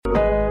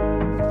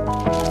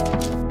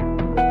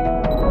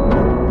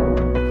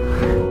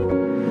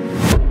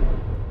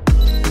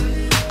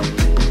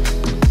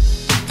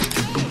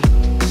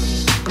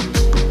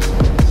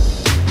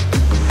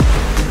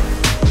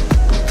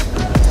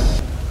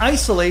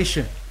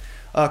isolation,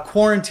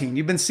 quarantine.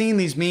 You've been seeing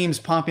these memes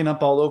popping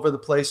up all over the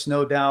place,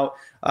 no doubt.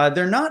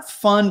 They're not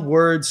fun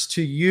words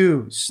to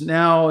use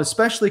now,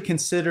 especially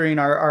considering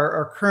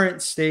our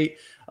current state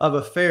of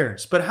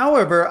affairs. But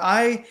however,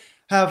 I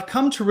have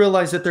come to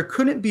realize that there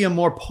couldn't be a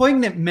more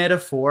poignant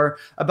metaphor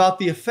about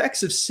the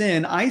effects of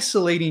sin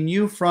isolating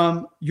you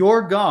from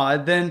your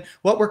God than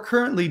what we're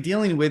currently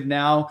dealing with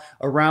now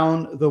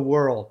around the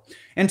world.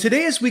 And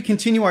today, as we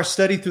continue our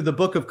study through the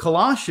book of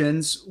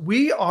Colossians,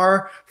 we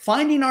are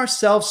finding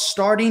ourselves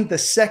starting the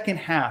second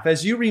half.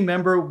 As you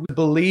remember, we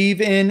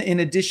believe in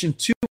addition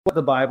to what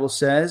the Bible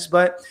says,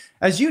 but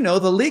as you know,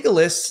 the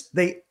legalists,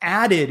 they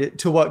added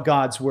to what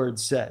God's word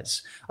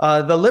says.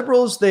 The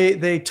liberals,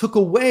 they took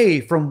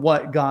away from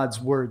what God's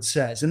word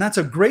says. And that's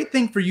a great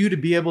thing for you to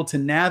be able to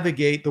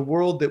navigate the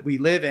world that we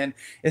live in.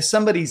 If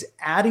somebody's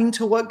adding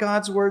to what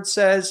God's word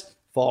says,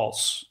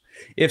 false.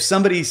 If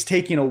somebody's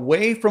taking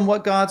away from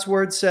what God's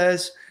word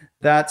says,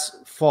 that's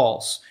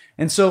false.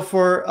 And so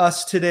for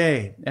us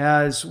today,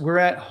 as we're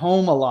at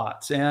home a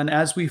lot, and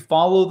as we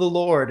follow the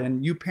Lord,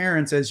 and you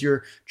parents, as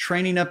you're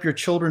training up your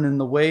children in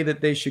the way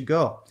that they should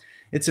go,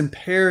 it's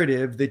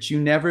imperative that you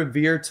never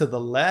veer to the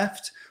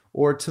left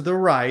or to the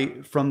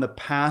right from the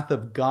path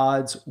of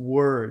God's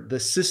word. The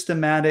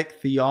systematic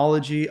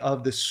theology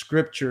of the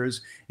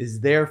scriptures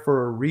is there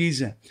for a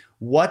reason.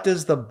 What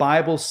does the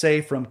Bible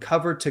say from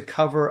cover to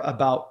cover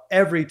about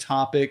every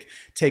topic?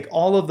 Take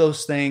all of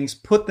those things,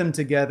 put them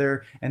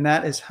together, and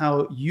that is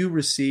how you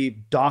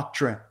receive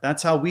doctrine.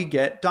 That's how we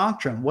get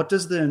doctrine. What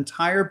does the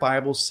entire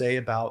Bible say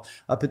about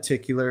a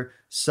particular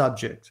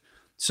subject?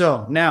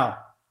 So now,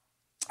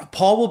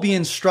 Paul will be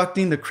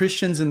instructing the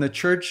Christians in the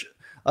church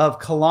of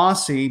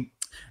Colossae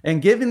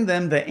and giving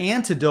them the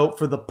antidote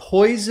for the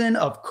poison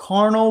of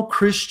carnal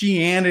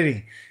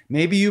Christianity.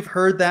 Maybe you've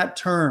heard that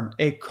term,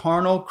 a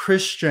carnal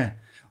Christian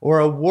or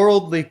a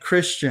worldly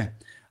Christian.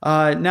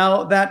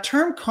 Now, that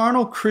term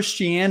carnal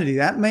Christianity,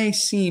 that may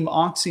seem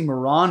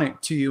oxymoronic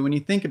to you. When you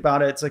think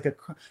about it, it's like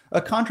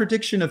a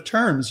contradiction of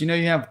terms. You know,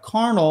 you have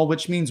carnal,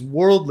 which means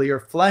worldly or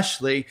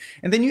fleshly,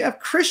 and then you have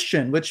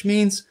Christian, which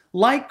means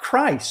like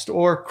Christ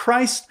or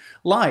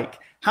Christ-like.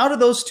 How do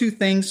those two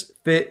things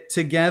fit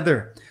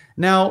together?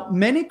 Now,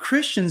 many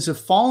Christians have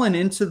fallen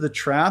into the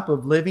trap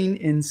of living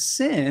in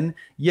sin,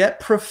 yet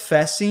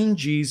professing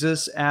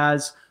Jesus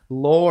as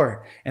Lord.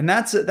 And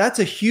that's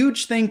a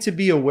huge thing to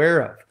be aware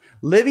of.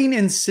 Living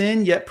in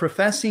sin, yet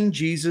professing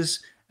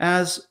Jesus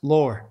as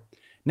Lord.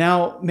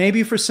 Now,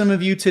 maybe for some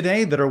of you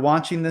today that are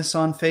watching this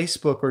on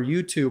Facebook or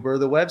YouTube or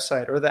the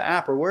website or the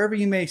app or wherever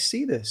you may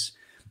see this,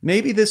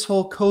 maybe this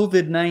whole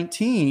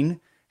COVID-19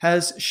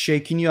 has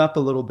shaken you up a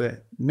little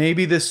bit.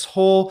 Maybe this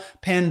whole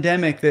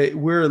pandemic that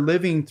we're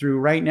living through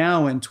right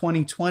now in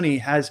 2020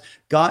 has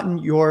gotten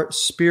your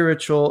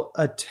spiritual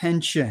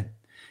attention.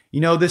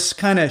 You know, this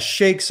kind of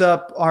shakes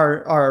up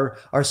our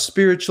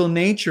spiritual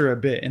nature a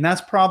bit. And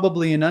that's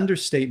probably an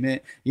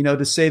understatement, you know,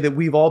 to say that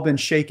we've all been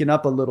shaken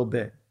up a little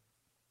bit.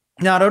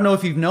 Now, I don't know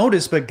if you've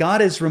noticed, but God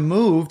has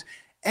removed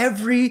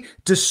every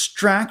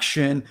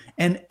distraction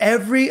and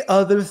every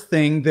other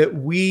thing that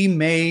we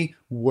may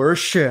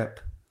worship.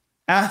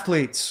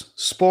 Athletes,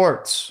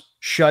 sports,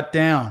 shut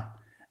down.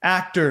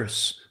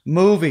 Actors,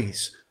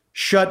 movies,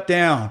 shut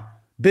down.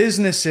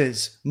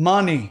 Businesses,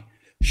 money,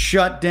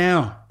 shut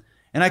down.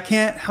 And I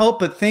can't help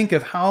but think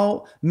of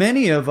how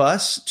many of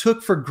us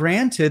took for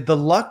granted the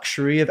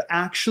luxury of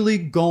actually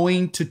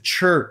going to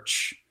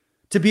church,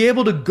 to be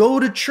able to go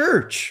to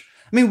church.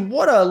 I mean,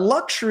 what a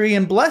luxury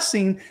and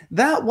blessing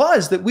that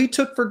was that we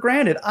took for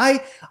granted.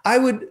 I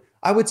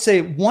would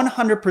say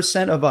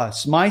 100% of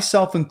us,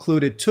 myself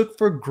included, took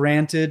for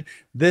granted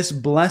this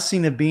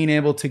blessing of being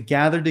able to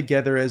gather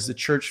together as the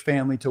church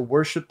family to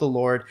worship the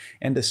Lord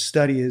and to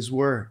study His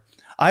Word.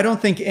 I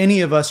don't think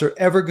any of us are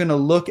ever going to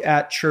look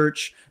at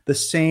church the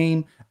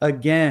same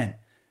again,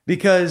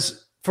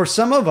 because for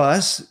some of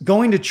us,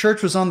 going to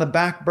church was on the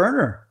back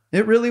burner.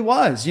 It really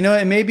was, you know,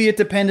 and maybe it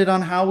depended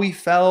on how we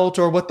felt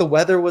or what the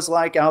weather was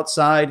like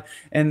outside,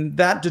 and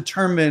that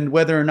determined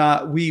whether or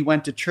not we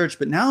went to church.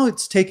 But now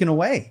it's taken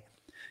away.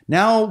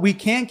 Now we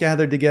can't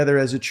gather together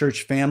as a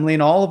church family.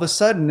 And all of a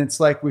sudden, it's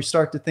like we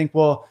start to think,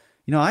 well,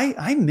 you know,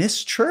 I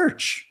miss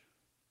church.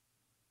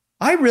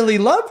 I really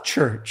love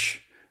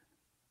church.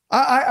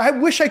 I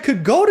wish I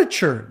could go to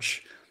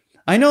church.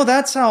 I know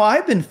that's how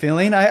I've been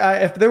feeling.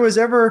 If there was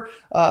ever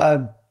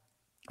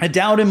a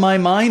doubt in my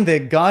mind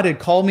that God had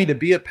called me to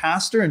be a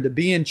pastor and to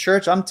be in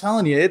church, I'm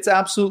telling you, it's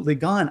absolutely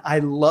gone. I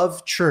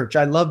love church.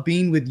 I love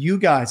being with you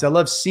guys. I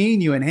love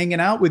seeing you and hanging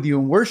out with you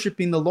and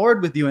worshiping the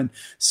Lord with you and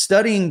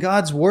studying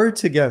God's word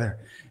together.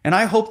 And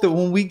I hope that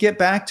when we get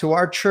back to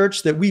our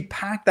church that we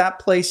pack that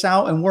place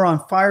out and we're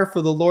on fire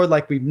for the Lord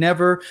like we've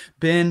never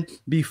been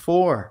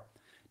before.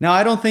 Now,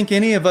 I don't think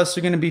any of us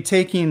are going to be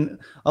taking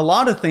a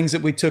lot of things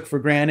that we took for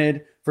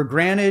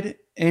granted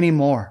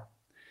anymore.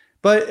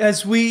 But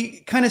as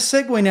we kind of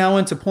segue now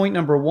into point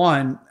number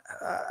one,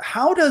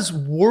 how does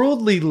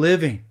worldly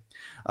living,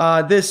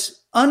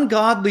 this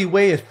ungodly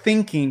way of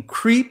thinking,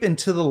 creep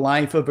into the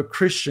life of a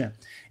Christian?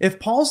 if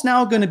Paul's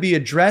now going to be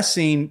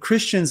addressing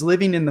Christians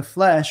living in the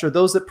flesh or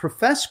those that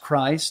profess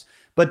Christ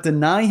but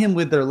deny him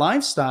with their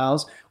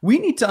lifestyles, we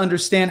need to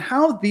understand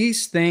how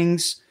these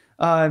things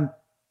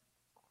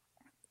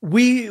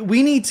we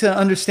need to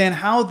understand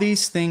how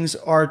these things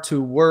are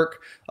to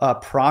work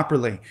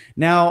properly.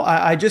 Now,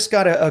 I just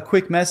got a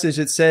quick message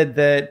that said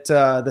that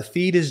the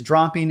feed is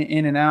dropping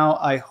in and out.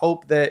 I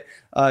hope that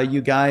you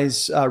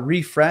guys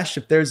refresh.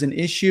 If there's an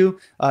issue,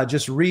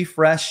 just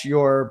refresh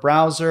your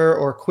browser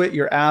or quit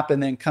your app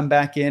and then come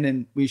back in,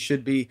 and we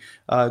should be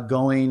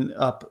going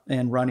up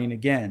and running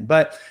again.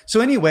 But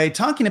so anyway,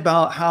 talking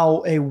about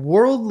how a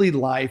worldly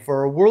life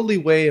or a worldly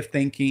way of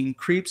thinking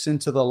creeps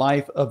into the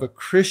life of a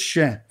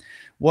Christian.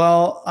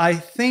 Well, I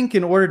think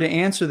in order to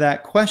answer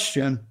that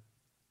question,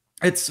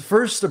 it's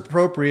first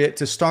appropriate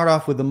to start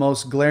off with the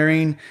most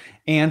glaring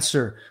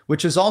answer,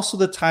 which is also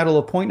the title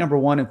of point number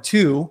 1 of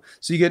 2.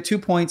 So you get 2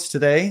 points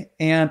today.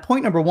 And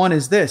point number 1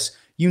 is this: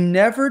 you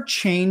never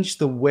change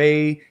the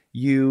way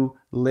you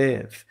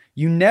live.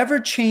 You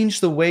never change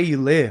the way you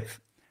live.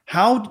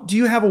 How do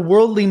you have a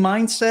worldly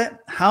mindset?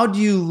 How do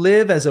you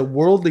live as a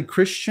worldly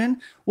Christian?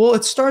 Well,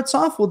 it starts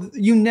off with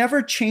you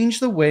never change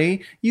the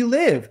way you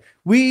live.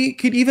 We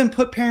could even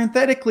put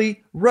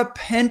parenthetically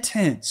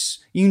repentance.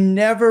 You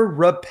never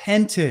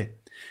repented.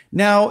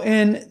 Now,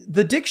 in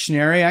the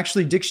dictionary,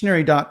 actually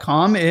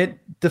dictionary.com, it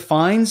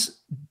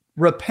defines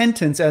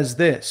repentance as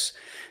this: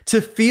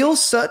 to feel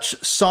such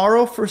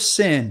sorrow for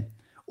sin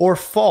or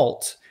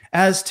fault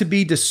as to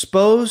be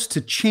disposed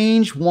to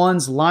change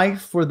one's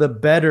life for the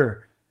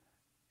better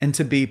and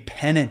to be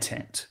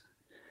penitent.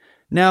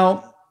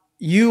 Now,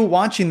 you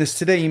watching this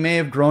today, you may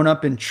have grown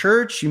up in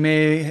church. You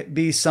may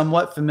be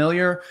somewhat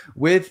familiar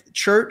with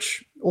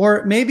church,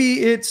 or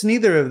maybe it's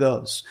neither of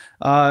those.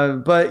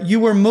 But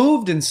you were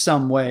moved in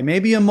some way,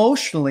 maybe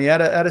emotionally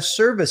at a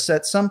service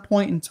at some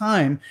point in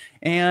time,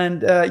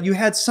 and you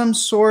had some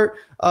sort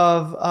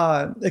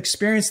of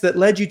experience that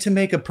led you to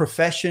make a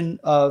profession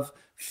of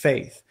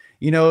faith,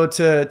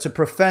 to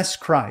profess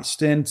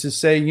Christ and to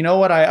say, you know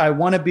what, I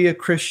want to be a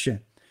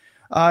Christian.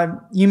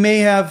 You may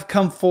have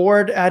come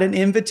forward at an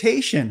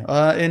invitation.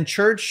 In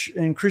church,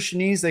 in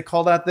Christianese, they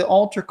call that the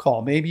altar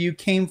call. Maybe you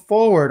came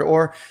forward,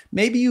 or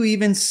maybe you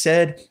even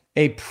said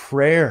a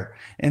prayer.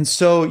 And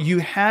so you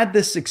had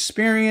this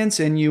experience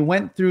and you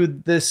went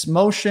through this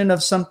motion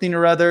of something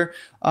or other,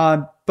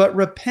 but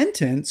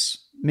repentance,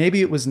 maybe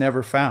it was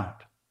never found.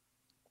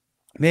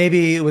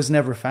 Maybe it was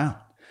never found.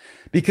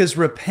 Because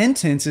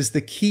repentance is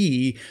the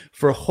key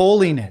for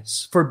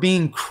holiness, for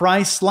being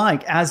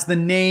Christ-like, as the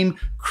name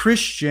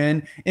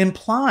Christian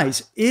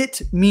implies.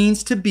 It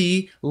means to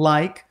be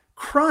like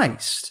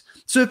Christ.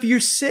 So if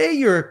you say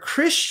you're a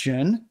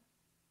Christian,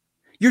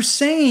 you're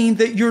saying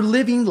that you're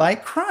living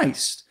like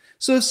Christ.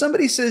 So if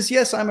somebody says,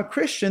 yes, I'm a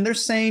Christian, they're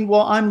saying,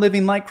 well, I'm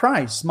living like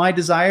Christ. My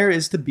desire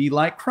is to be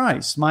like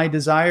Christ. My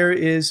desire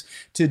is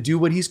to do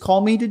what he's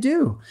called me to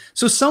do.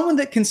 So someone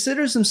that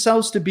considers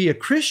themselves to be a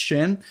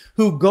Christian,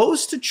 who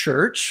goes to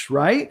church,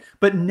 right,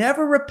 but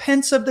never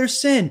repents of their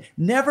sin,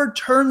 never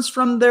turns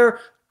from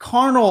their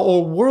carnal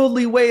or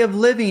worldly way of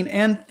living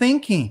and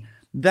thinking,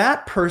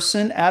 that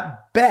person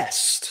at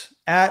best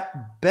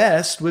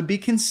would be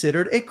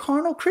considered a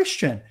carnal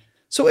Christian.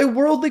 So a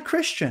worldly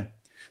Christian.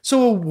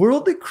 So a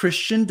worldly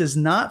Christian does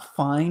not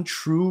find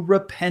true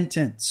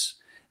repentance.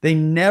 They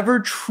never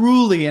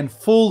truly and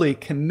fully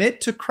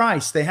commit to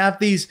Christ. They have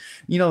these,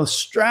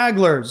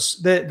 stragglers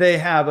that they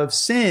have of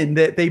sin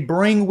that they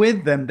bring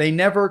with them. They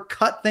never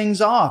cut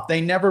things off.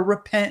 They never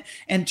repent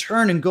and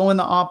turn and go in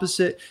the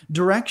opposite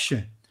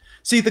direction.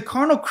 See, the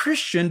carnal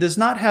Christian does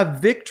not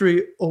have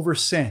victory over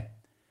sin.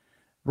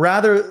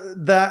 Rather,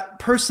 that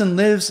person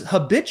lives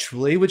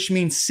habitually, which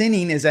means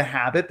sinning is a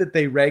habit that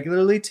they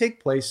regularly take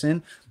place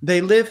in.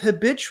 They live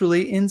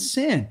habitually in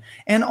sin.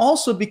 And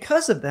also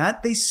because of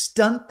that, they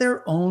stunt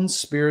their own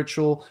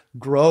spiritual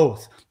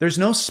growth. There's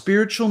no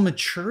spiritual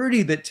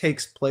maturity that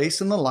takes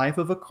place in the life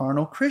of a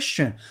carnal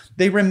Christian.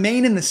 They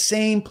remain in the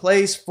same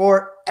place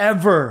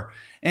forever.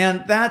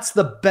 And that's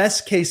the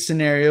best case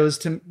scenario, is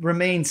to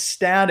remain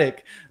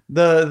static.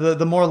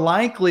 The more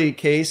likely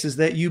case is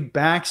that you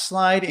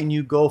backslide and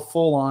you go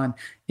full on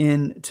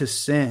into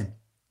sin.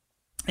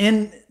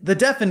 In the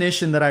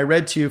definition that I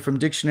read to you from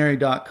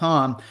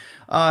dictionary.com,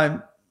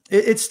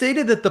 it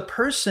stated that the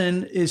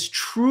person is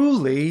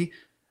truly,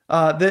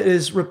 that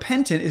is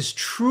repentant, is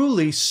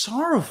truly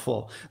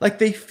sorrowful. Like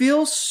they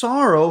feel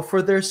sorrow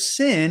for their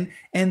sin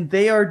and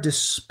they are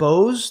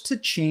disposed to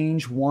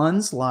change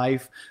one's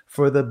life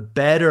for the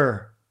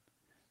better.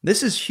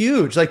 This is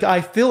huge. Like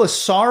I feel a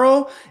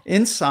sorrow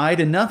inside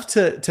enough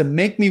to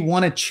make me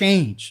want to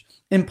change.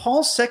 In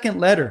Paul's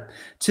second letter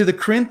to the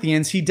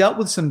Corinthians, he dealt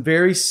with some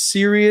very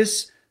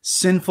serious,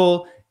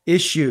 sinful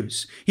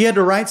issues. He had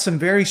to write some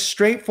very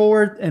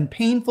straightforward and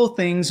painful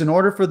things in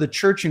order for the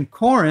church in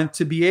Corinth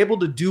to be able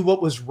to do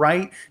what was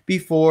right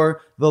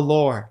before the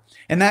Lord.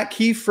 And that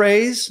key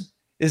phrase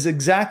is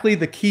exactly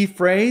the key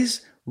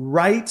phrase,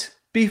 right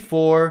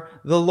before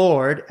the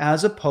Lord,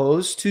 as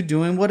opposed to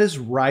doing what is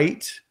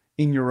right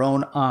in your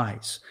own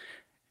eyes.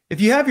 If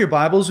you have your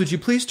Bibles, would you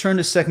please turn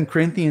to 2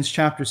 Corinthians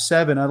chapter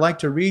 7? I'd like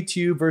to read to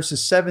you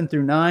verses 7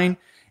 through 9,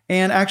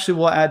 and actually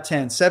we'll add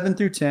 10, 7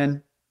 through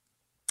 10.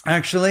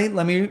 Actually,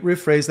 let me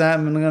rephrase that.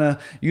 I'm going to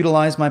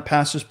utilize my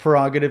pastor's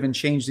prerogative and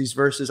change these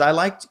verses. I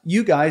like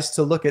you guys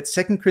to look at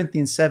 2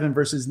 Corinthians 7,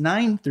 verses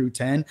 9 through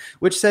 10,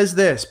 which says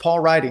this,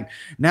 Paul writing,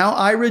 "Now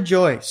I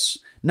rejoice,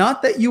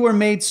 not that you were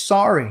made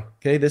sorry."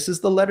 Okay, this is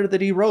the letter that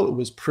he wrote. It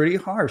was pretty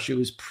harsh. It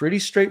was pretty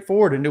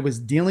straightforward, and it was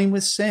dealing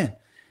with sin.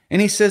 And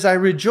he says, "I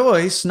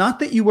rejoice, not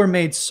that you were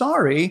made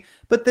sorry,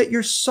 but that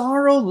your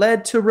sorrow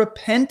led to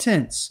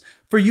repentance.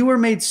 For you were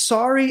made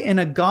sorry in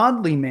a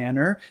godly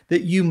manner,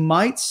 that you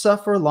might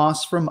suffer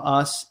loss from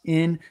us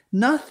in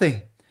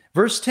nothing."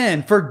 Verse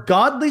 10, "For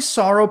godly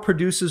sorrow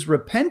produces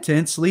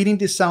repentance, leading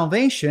to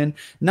salvation,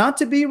 not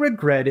to be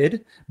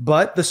regretted,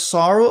 but the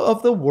sorrow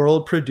of the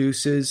world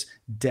produces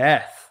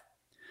death."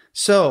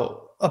 So,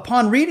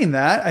 upon reading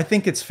that, I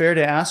think it's fair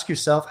to ask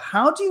yourself,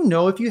 how do you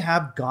know if you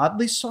have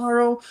godly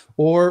sorrow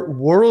or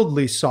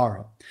worldly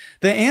sorrow?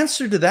 The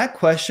answer to that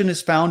question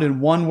is found in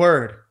one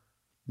word.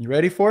 You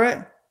ready for it?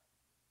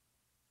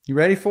 You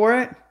ready for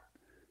it?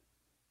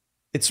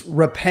 It's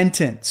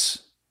repentance.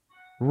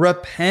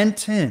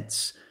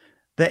 Repentance.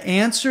 The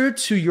answer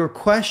to your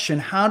question,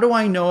 how do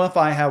I know if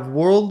I have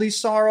worldly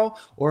sorrow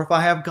or if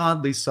I have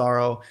godly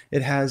sorrow?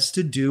 It has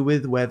to do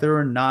with whether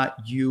or not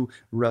you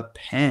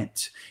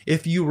repent.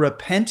 If you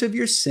repent of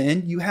your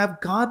sin, you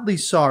have godly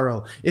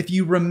sorrow. If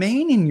you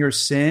remain in your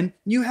sin,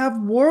 you have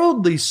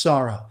worldly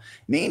sorrow,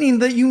 meaning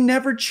that you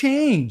never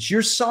change.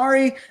 You're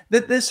sorry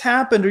that this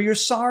happened, or you're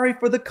sorry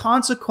for the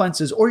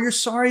consequences, or you're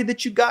sorry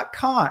that you got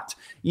caught,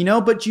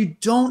 but you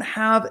don't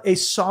have a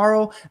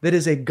sorrow that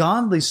is a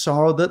godly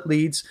sorrow that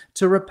leads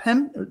to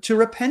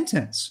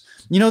repentance.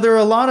 There are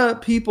a lot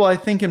of people, I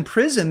think, in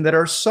prison that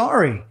are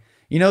sorry.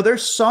 They're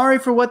sorry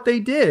for what they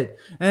did,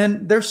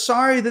 and they're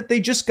sorry that they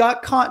just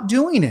got caught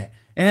doing it,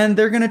 and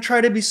they're going to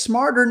try to be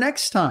smarter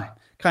next time,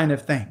 kind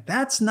of thing.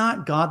 That's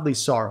not godly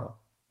sorrow.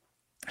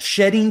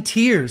 Shedding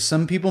tears.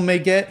 Some people may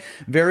get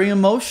very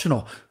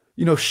emotional.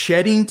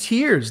 Shedding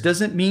tears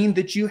doesn't mean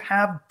that you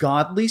have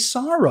godly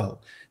sorrow.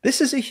 This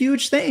is a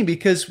huge thing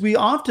because we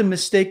often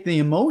mistake the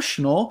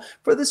emotional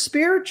for the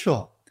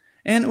spiritual.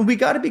 And we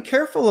got to be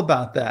careful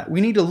about that.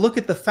 We need to look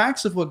at the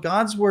facts of what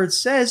God's word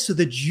says so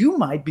that you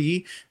might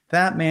be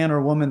that man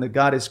or woman that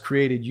God has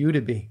created you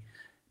to be.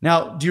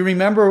 Now, do you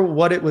remember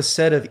what it was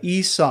said of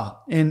Esau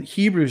in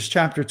Hebrews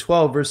chapter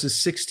 12, verses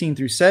 16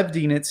 through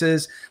 17? It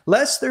says,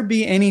 "Lest there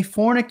be any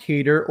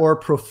fornicator or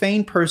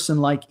profane person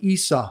like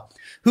Esau,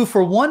 who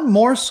for one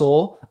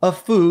morsel of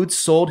food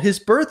sold his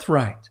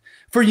birthright.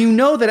 For you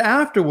know that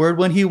afterward,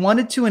 when he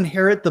wanted to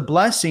inherit the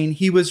blessing,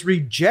 he was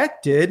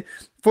rejected,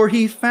 for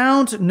he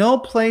found no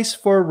place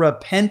for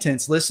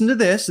repentance." Listen to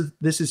this.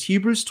 This is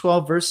Hebrews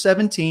 12, verse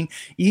 17.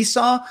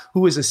 Esau,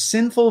 who was a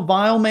sinful,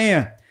 vile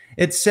man,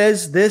 it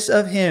says this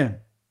of him: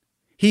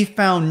 "He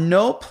found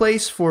no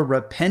place for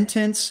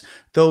repentance,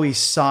 though he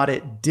sought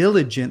it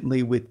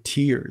diligently with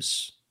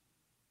tears."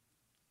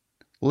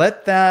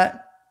 Let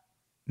that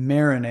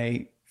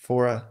marinate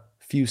for a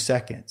few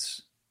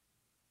seconds.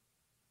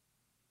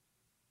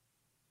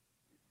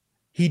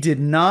 He did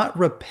not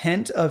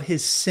repent of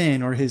his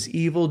sin or his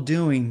evil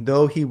doing,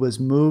 though he was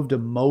moved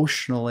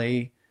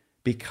emotionally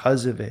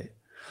because of it.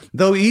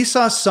 Though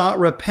Esau sought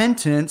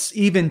repentance,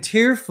 even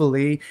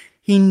tearfully,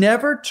 he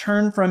never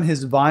turned from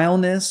his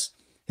vileness,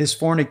 his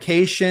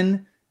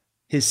fornication,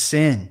 his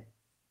sin.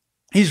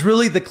 He's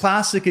really the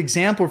classic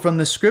example from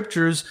the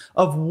scriptures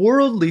of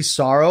worldly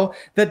sorrow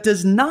that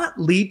does not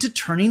lead to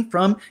turning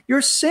from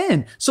your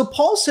sin. So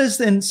Paul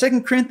says in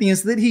 2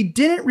 Corinthians that he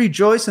didn't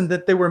rejoice in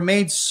that they were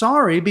made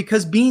sorry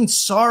because being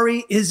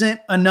sorry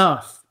isn't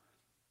enough.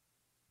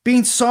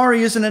 Being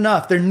sorry isn't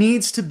enough. There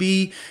needs to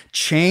be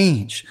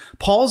change.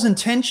 Paul's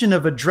intention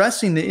of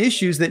addressing the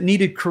issues that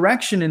needed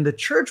correction in the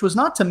church was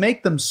not to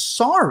make them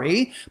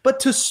sorry, but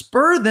to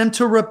spur them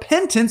to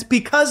repentance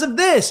because of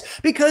this.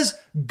 Because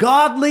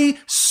godly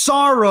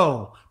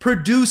sorrow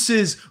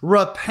produces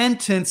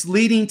repentance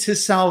leading to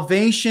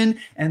salvation,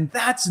 and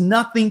that's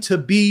nothing to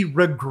be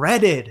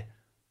regretted.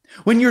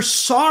 When you're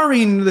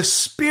sorry in the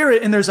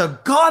spirit and there's a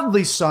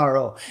godly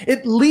sorrow,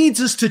 it leads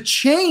us to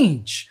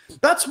change.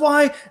 That's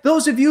why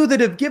those of you that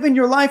have given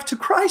your life to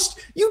Christ,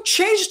 you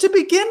change to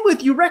begin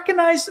with. You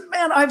recognize,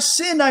 man, I've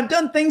sinned. I've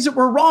done things that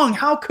were wrong.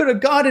 How could a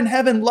God in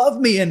heaven love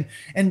me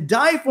and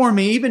die for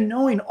me, even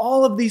knowing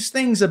all of these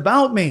things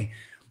about me?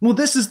 Well,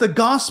 this is the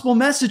gospel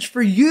message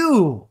for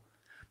you.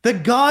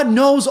 That God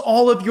knows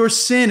all of your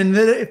sin, and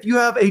that if you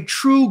have a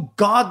true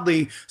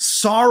godly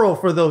sorrow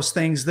for those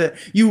things, that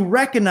you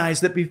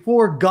recognize that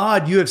before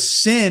God you have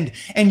sinned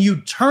and you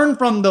turn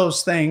from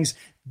those things,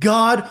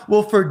 God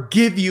will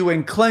forgive you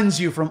and cleanse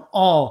you from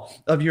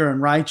all of your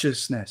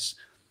unrighteousness.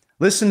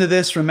 Listen to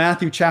this from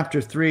Matthew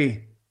chapter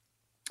 3.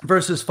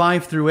 verses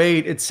 5 through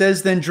 8, it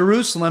says, then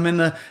Jerusalem, and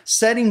the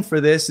setting for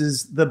this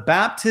is the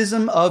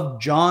baptism of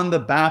John the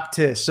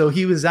Baptist. So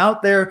he was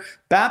out there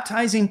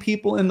baptizing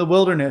people in the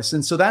wilderness.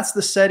 And so that's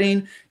the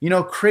setting,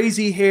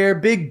 crazy hair,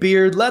 big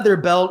beard, leather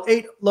belt,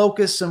 8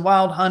 locusts and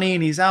wild honey.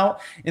 And he's out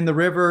in the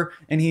river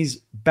and he's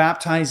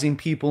baptizing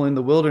people in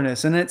the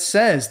wilderness. And it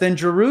says, then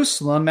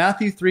Jerusalem,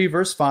 Matthew 3,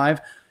 verse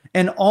 5,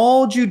 and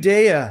all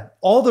Judea,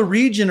 all the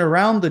region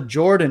around the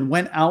Jordan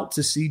went out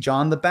to see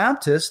John the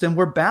Baptist and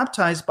were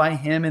baptized by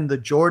him in the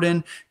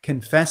Jordan,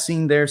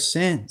 confessing their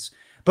sins.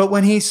 But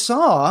when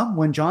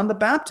John the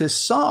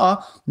Baptist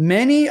saw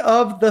many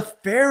of the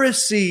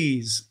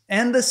Pharisees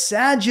and the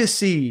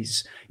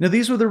Sadducees,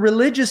 these were the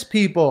religious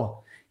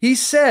people, he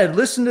said,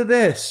 listen to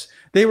this,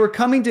 they were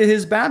coming to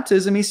his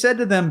baptism. He said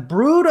to them,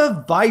 brood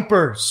of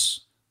vipers.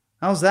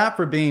 How's that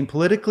for being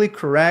politically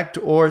correct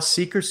or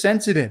seeker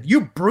sensitive?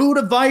 You brood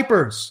of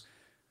vipers.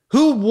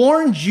 Who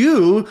warned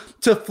you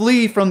to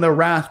flee from the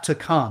wrath to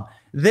come?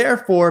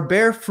 Therefore,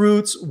 bear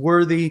fruits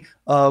worthy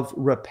of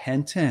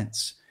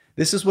repentance.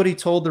 This is what he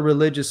told the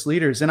religious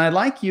leaders. And I'd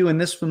like you in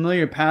this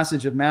familiar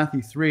passage of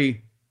Matthew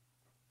 3,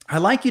 I'd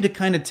like you to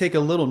kind of take a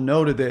little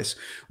note of this.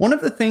 One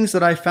of the things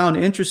that I found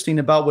interesting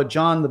about what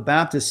John the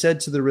Baptist said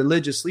to the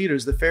religious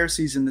leaders, the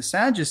Pharisees and the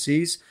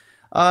Sadducees,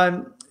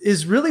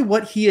 is really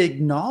what he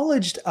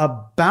acknowledged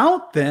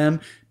about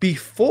them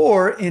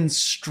before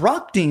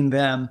instructing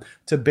them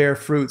to bear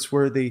fruits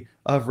worthy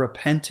of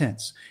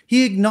repentance.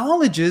 He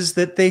acknowledges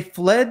that they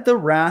fled the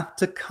wrath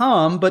to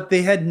come, but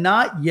they had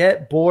not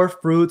yet bore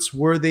fruits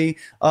worthy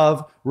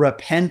of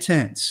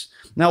repentance.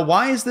 Now,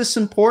 why is this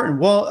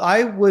important? Well,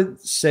 I would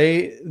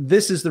say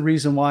this is the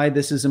reason why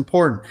this is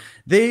important.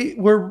 They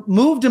were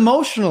moved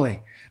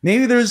emotionally.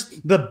 Maybe there's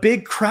the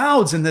big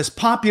crowds and this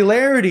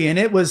popularity, and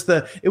it was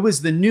the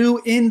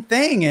new in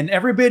thing, and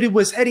everybody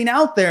was heading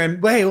out there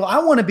and, hey, well, I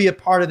want to be a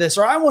part of this,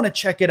 or I want to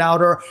check it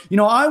out, or,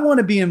 I want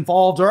to be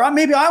involved, or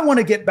maybe I want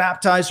to get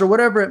baptized, or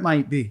whatever it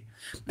might be.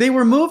 They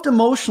were moved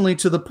emotionally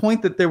to the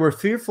point that they were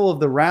fearful of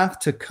the wrath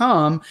to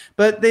come,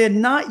 but that had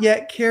not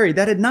yet carried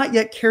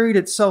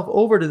itself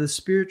over to the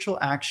spiritual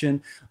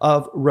action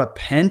of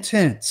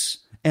repentance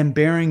and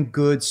bearing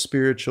good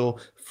spiritual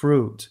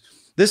fruit.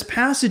 This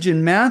passage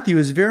in Matthew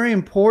is very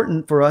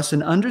important for us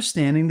in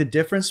understanding the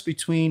difference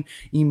between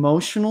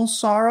emotional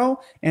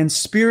sorrow and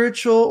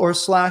spiritual or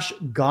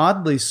 /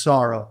 godly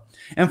sorrow.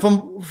 And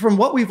from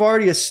what we've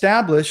already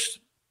established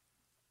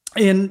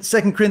in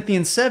 2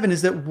 Corinthians 7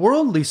 is that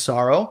worldly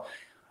sorrow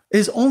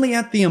is only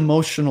at the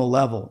emotional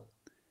level.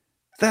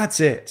 That's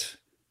it.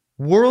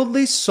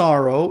 Worldly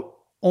sorrow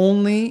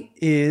only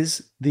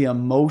is the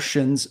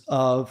emotions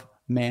of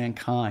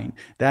mankind.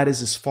 That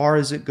is as far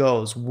as it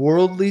goes.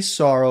 Worldly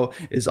sorrow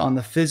is on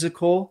the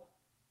physical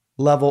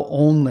level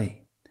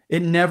only.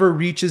 It never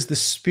reaches the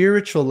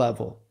spiritual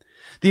level.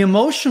 The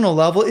emotional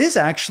level is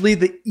actually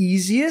the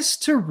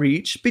easiest to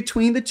reach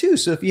between the two.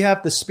 So if you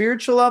have the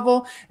spiritual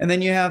level and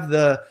then you have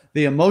the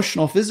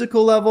emotional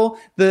physical level,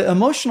 the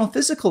emotional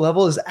physical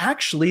level is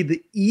actually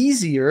the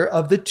easier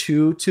of the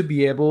two to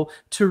be able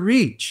to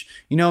reach.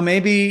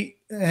 Maybe,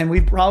 and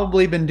we've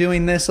probably been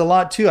doing this a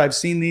lot too. I've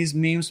seen these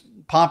memes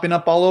popping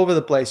up all over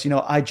the place.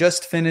 I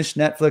just finished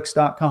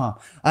Netflix.com.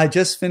 I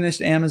just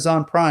finished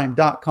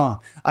AmazonPrime.com.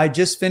 I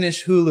just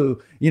finished Hulu,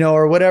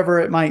 or whatever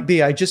it might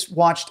be. I just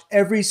watched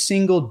every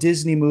single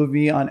Disney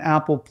movie on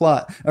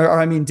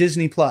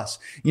Disney Plus.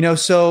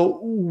 So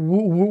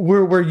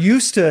we're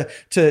used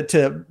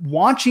to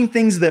watching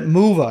things that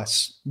move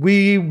us.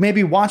 We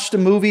maybe watched a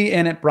movie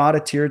and it brought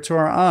a tear to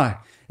our eye.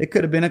 It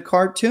could have been a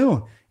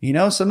cartoon.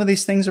 Some of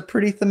these things are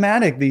pretty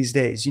thematic these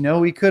days.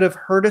 We could have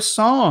heard a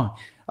song.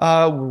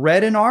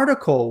 Read an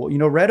article,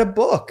 read a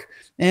book,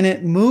 and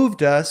it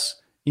moved us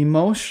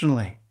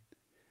emotionally.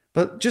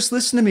 But just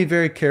listen to me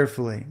very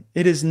carefully.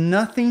 It is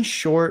nothing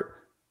short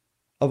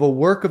of a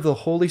work of the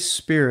Holy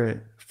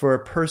Spirit for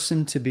a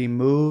person to be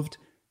moved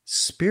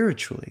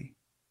spiritually.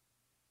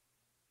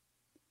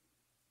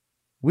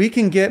 We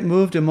can get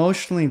moved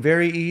emotionally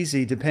very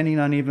easy, depending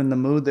on even the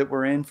mood that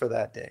we're in for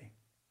that day.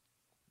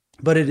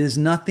 But it is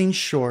nothing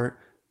short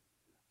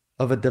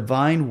of a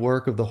divine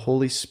work of the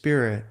Holy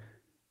Spirit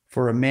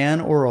for a man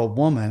or a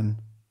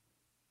woman,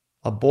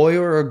 a boy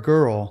or a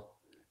girl,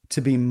 to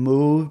be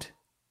moved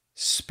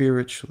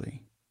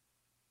spiritually.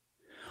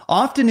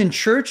 Often in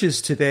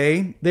churches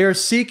today, they are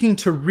seeking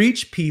to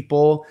reach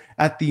people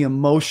at the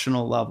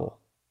emotional level.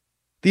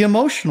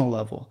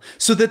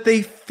 So that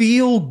they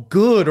feel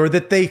good or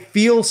that they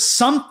feel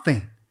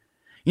something.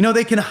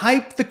 They can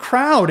hype the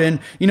crowd and,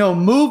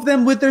 move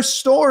them with their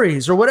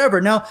stories or whatever.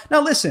 Now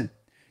listen,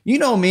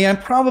 me, I'm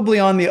probably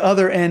on the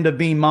other end of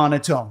being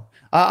monotone.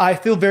 I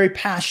feel very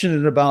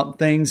passionate about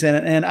things,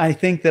 and I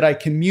think that I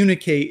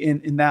communicate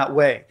in that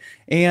way.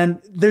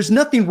 And there's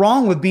nothing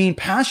wrong with being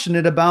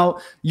passionate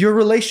about your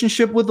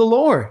relationship with the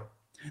Lord.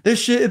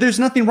 There's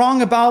nothing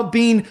wrong about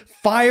being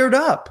fired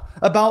up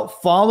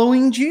about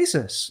following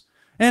Jesus.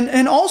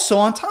 And also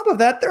on top of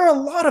that, there are a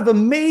lot of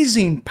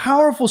amazing,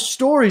 powerful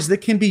stories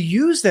that can be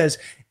used as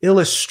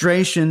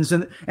illustrations,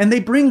 and they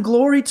bring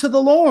glory to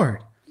the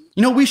Lord.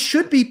 We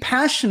should be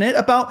passionate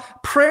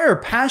about prayer,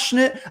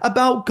 passionate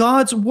about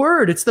God's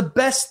word. It's the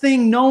best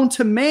thing known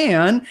to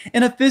man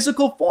in a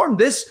physical form,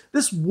 this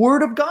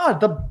word of God,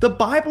 the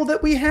Bible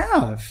that we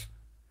have.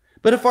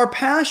 But if our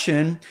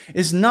passion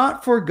is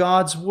not for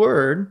God's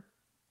word,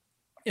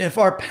 if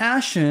our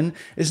passion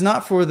is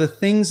not for the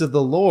things of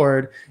the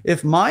Lord,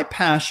 if my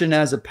passion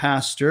as a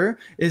pastor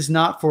is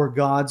not for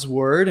God's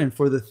word and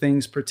for the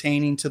things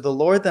pertaining to the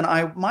Lord, then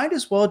I might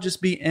as well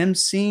just be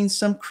emceeing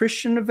some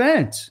Christian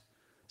event,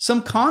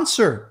 some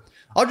concert.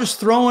 I'll just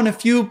throw in a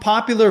few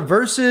popular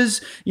verses,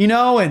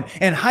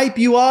 and hype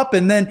you up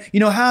and then,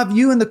 have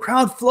you in the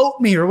crowd float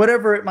me or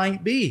whatever it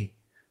might be.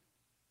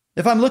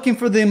 If I'm looking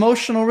for the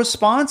emotional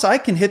response, I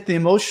can hit the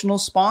emotional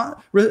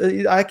spot.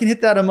 I can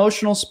hit that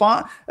emotional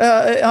spot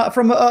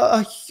from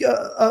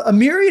a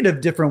myriad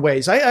of different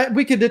ways.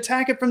 We could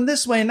attack it from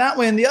this way and that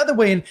way and the other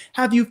way and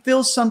have you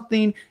feel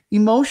something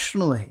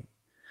emotionally.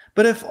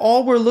 But if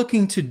all we're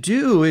looking to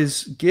do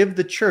is give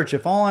the church,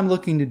 if all I'm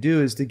looking to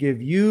do is to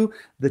give you,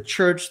 the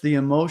church, the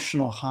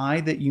emotional high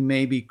that you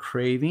may be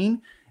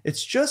craving,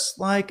 it's just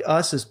like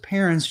us as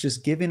parents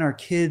just giving our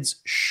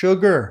kids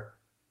sugar.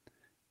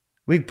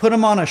 We put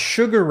them on a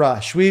sugar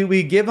rush.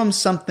 We give them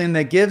something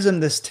that gives them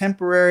this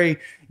temporary,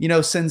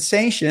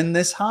 sensation,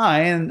 this high.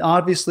 And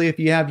obviously, if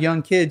you have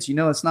young kids,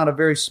 it's not a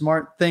very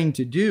smart thing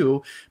to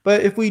do.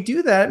 But if we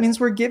do that, it means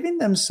we're giving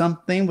them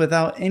something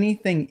without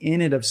anything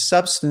in it of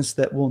substance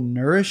that will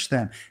nourish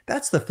them.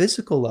 That's the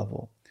physical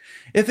level.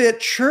 If at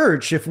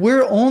church, if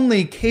we're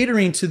only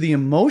catering to the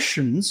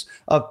emotions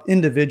of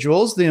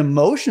individuals, the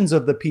emotions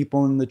of the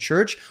people in the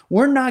church,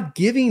 we're not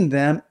giving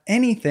them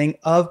anything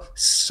of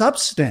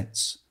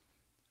substance.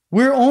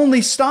 We're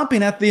only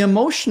stopping at the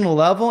emotional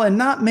level and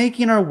not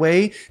making our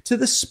way to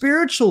the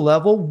spiritual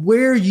level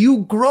where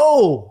you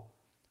grow,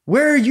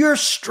 where you're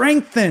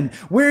strengthened,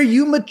 where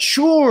you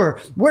mature,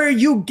 where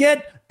you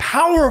get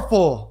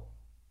powerful.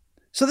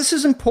 So this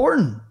is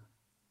important.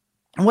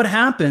 And what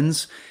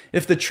happens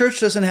if the church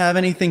doesn't have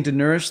anything to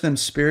nourish them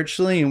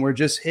spiritually and we're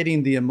just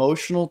hitting the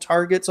emotional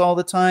targets all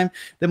the time?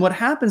 Then what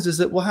happens is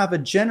that we'll have a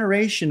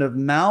generation of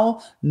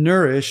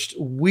malnourished,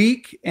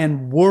 weak,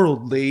 and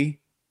worldly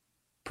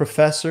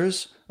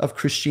professors of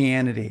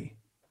Christianity.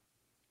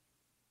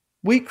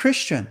 Weak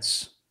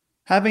Christians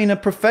having a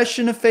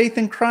profession of faith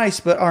in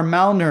Christ, but are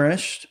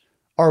malnourished,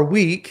 are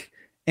weak,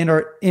 and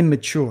are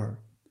immature.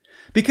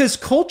 Because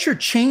culture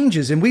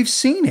changes, and we've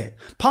seen it.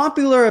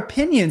 Popular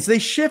opinions, they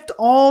shift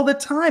all the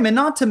time, and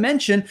not to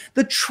mention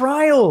the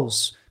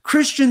trials.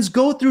 Christians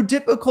go through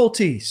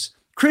difficulties.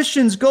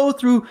 Christians go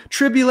through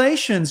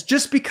tribulations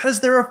just because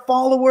they're a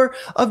follower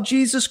of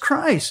Jesus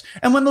Christ.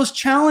 And when those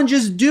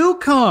challenges do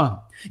come,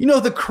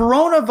 the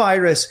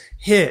coronavirus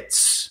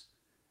hits.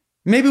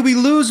 Maybe we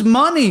lose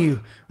money.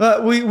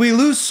 We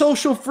lose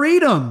social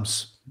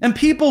freedoms. And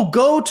people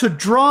go to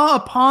draw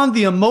upon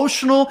the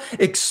emotional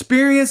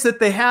experience that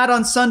they had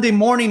on Sunday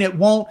morning. It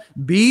won't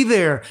be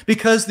there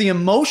because the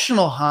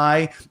emotional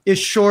high is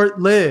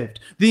short-lived.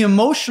 The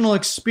emotional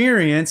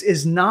experience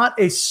is not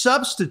a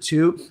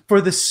substitute for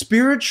the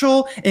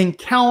spiritual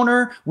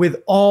encounter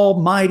with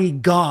Almighty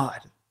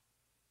God.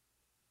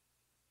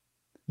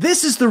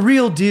 This is the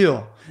real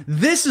deal.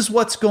 This is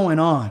what's going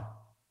on.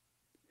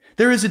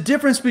 There is a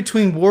difference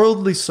between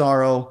worldly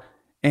sorrow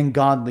and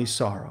godly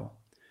sorrow.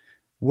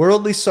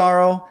 Worldly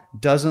sorrow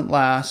doesn't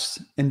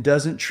last and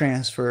doesn't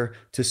transfer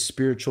to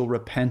spiritual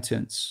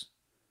repentance.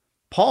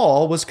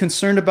 Paul was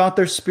concerned about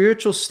their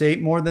spiritual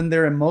state more than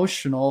their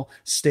emotional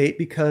state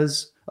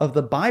because of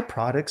the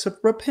byproducts of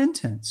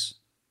repentance.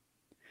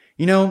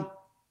 I'm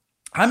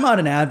not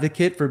an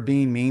advocate for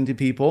being mean to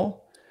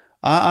people.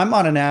 I'm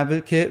not an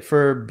advocate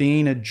for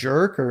being a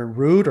jerk or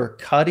rude or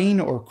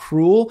cutting or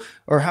cruel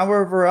or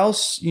however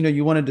else,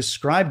 you want to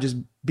describe just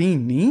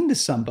being mean to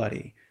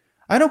somebody.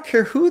 I don't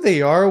care who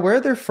they are, where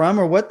they're from,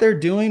 or what they're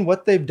doing,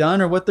 what they've done,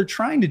 or what they're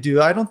trying to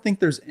do. I don't think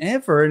there's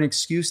ever an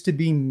excuse to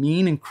be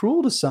mean and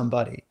cruel to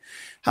somebody.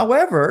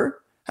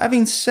 However,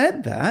 having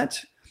said that,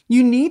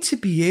 you need to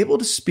be able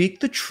to speak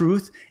the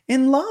truth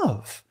in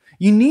love.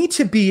 You need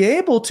to be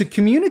able to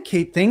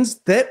communicate things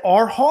that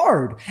are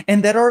hard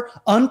and that are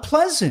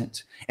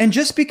unpleasant. And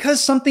just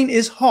because something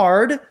is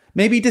hard,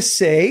 maybe to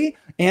say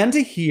and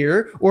to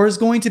hear, or is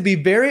going to be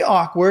very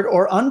awkward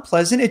or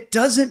unpleasant, it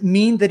doesn't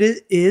mean that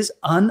it is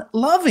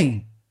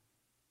unloving.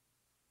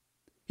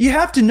 You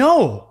have to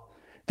know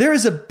there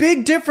is a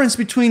big difference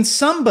between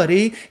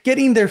somebody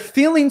getting their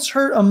feelings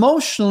hurt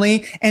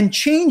emotionally and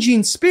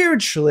changing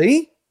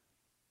spiritually,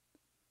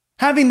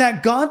 having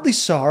that godly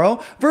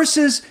sorrow,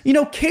 versus,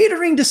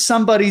 catering to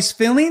somebody's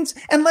feelings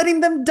and letting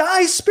them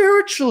die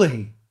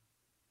spiritually.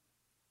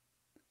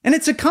 And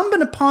it's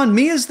incumbent upon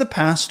me as the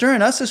pastor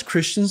and us as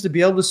Christians to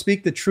be able to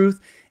speak the truth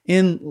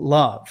in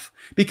love.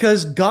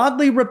 Because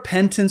godly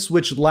repentance,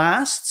 which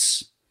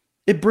lasts,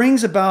 it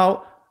brings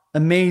about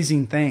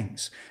amazing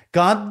things.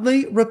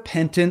 Godly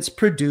repentance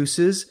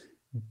produces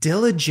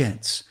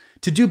diligence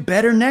to do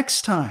better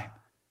next time.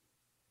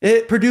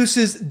 It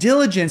produces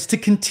diligence to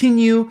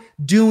continue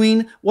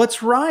doing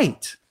what's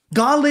right.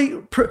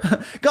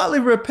 Godly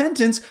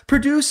repentance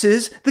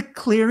produces the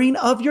clearing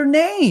of your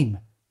name.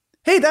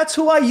 Hey, that's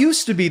who I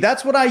used to be.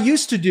 That's what I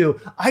used to do.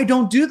 I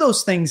don't do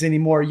those things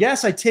anymore.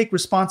 Yes, I take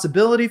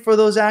responsibility for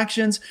those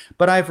actions,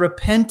 but I've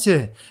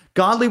repented.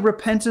 Godly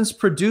repentance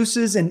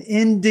produces an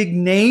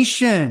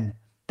indignation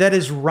that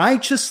is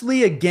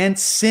righteously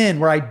against sin,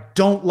 where I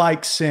don't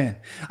like sin.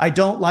 I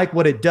don't like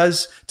what it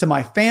does to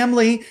my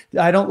family.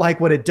 I don't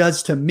like what it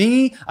does to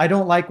me. I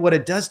don't like what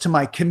it does to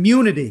my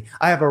community.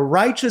 I have a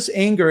righteous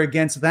anger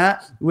against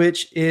that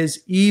which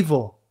is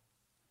evil.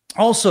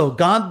 Also,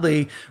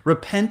 godly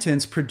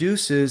repentance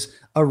produces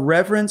a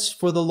reverence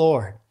for the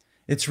Lord.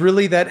 It's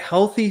really that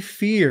healthy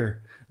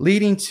fear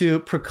leading to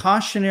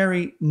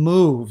precautionary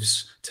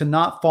moves to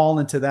not fall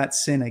into that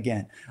sin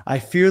again. I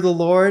fear the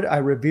Lord. I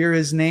revere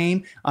his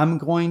name. I'm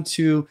going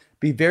to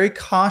be very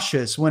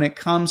cautious when it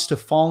comes to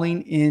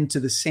falling into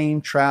the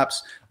same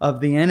traps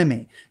of the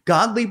enemy.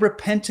 Godly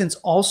repentance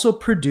also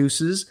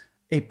produces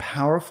a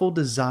powerful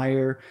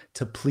desire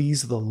to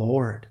please the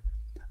Lord.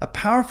 A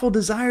powerful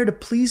desire to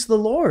please the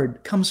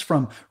Lord comes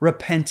from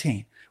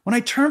repenting. When I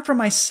turn from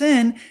my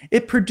sin,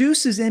 it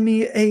produces in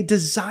me a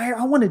desire.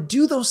 I want to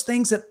do those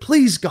things that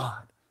please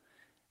God.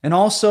 And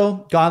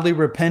also, godly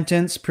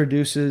repentance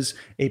produces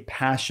a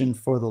passion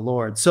for the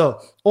Lord. So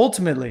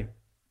ultimately,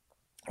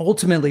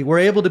 we're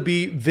able to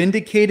be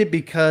vindicated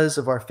because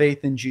of our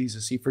faith in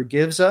Jesus. He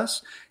forgives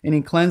us and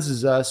he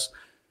cleanses us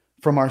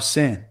from our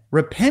sin.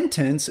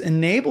 Repentance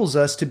enables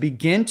us to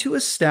begin to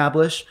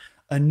establish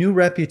a new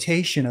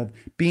reputation of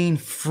being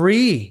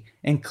free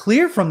and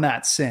clear from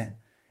that sin.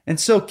 And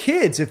so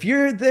kids, if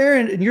you're there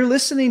and you're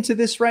listening to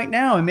this right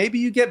now, and maybe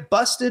you get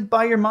busted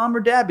by your mom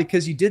or dad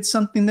because you did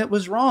something that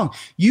was wrong,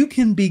 you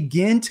can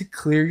begin to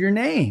clear your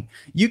name.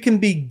 You can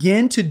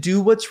begin to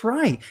do what's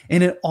right.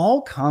 And it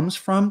all comes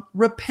from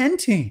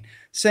repenting,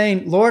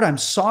 saying, Lord, I'm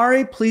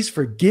sorry, please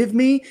forgive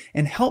me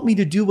and help me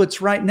to do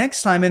what's right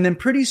next time. And then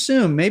pretty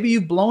soon, maybe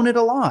you've blown it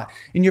a lot,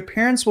 and your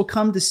parents will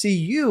come to see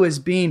you as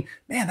being,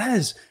 man,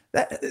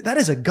 that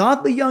is a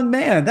godly young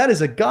man. That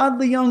is a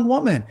godly young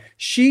woman.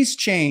 She's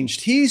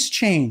changed. He's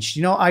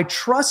changed. I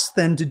trust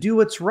them to do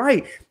what's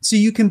right. So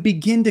you can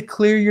begin to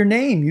clear your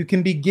name. You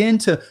can begin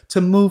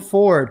to move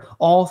forward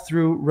all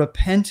through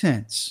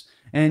repentance,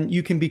 and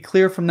you can be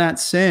clear from that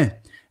sin.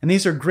 And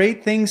these are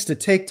great things to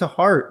take to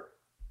heart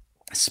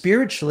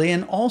spiritually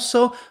and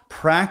also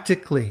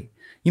practically.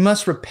 You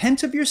must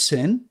repent of your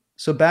sin.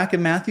 So back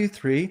in Matthew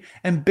 3,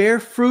 and bear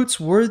fruits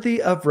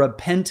worthy of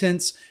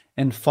repentance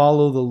and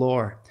follow the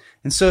Lord.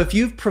 And so if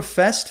you've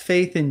professed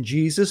faith in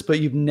Jesus, but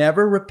you've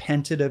never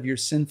repented of your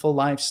sinful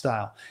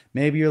lifestyle,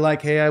 maybe you're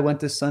like, hey, I went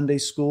to Sunday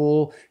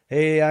school.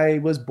 Hey, I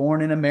was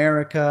born in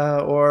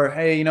America. Or,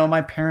 hey,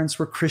 my parents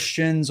were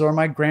Christians, or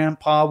my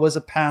grandpa was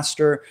a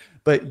pastor,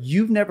 but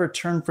you've never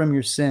turned from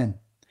your sin.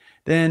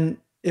 Then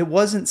it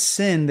wasn't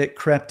sin that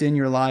crept in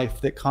your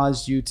life that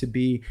caused you to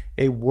be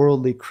a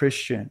worldly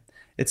Christian.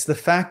 It's the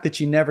fact that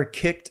you never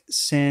kicked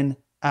sin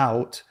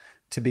out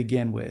to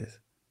begin with.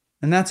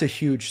 And that's a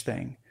huge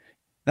thing.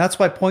 That's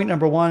why point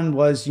number 1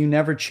 was you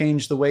never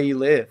change the way you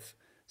live.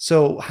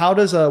 So how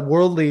does a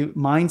worldly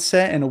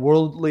mindset and a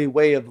worldly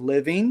way of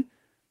living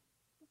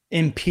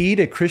impede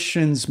a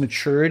Christian's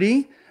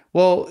maturity?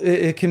 Well,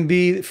 it can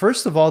be,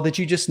 first of all, that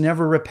you just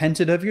never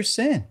repented of your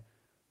sin.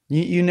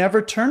 You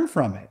never turned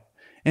from it.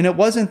 And it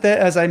wasn't that,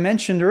 as I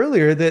mentioned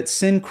earlier, that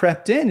sin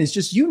crept in. It's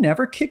just you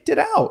never kicked it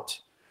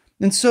out.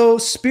 And so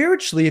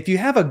spiritually, if you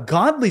have a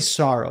godly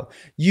sorrow,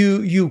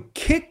 you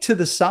kick to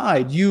the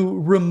side, you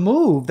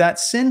remove that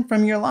sin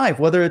from your life,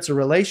 whether it's a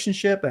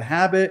relationship, a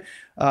habit,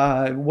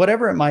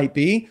 whatever it might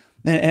be,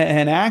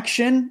 an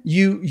action,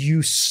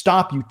 you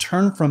stop, you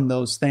turn from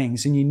those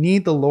things, and you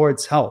need the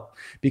Lord's help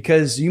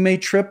because you may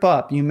trip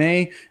up, you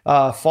may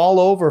fall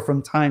over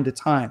from time to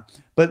time.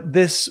 But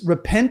this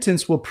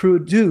repentance will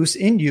produce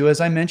in you, as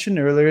I mentioned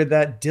earlier,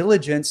 that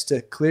diligence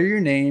to clear your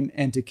name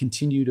and to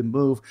continue to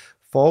move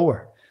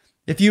forward.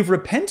 If you've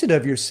repented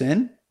of your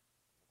sin,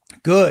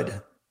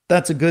 good.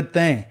 That's a good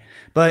thing.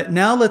 But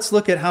now let's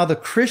look at how the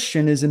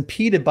Christian is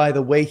impeded by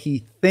the way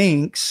he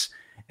thinks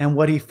and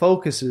what he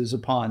focuses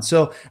upon.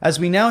 So as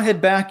we now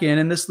head back in,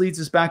 and this leads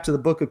us back to the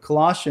book of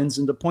Colossians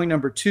and to point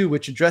number 2,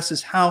 which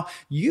addresses how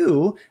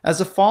you,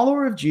 as a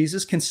follower of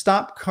Jesus, can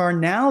stop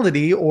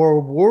carnality or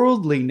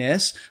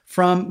worldliness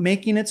from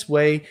making its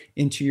way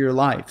into your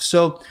life.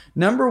 So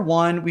number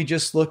 1, we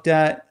just looked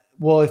at,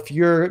 well, if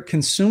you're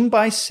consumed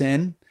by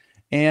sin,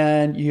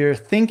 and you're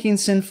thinking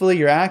sinfully,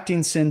 you're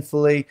acting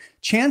sinfully,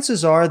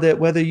 chances are that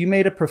whether you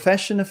made a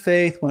profession of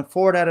faith, went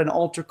forward at an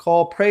altar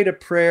call, prayed a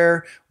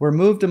prayer, were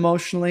moved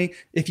emotionally,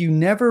 if you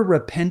never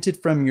repented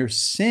from your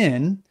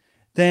sin,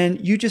 then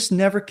you just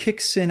never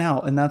kick sin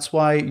out. And that's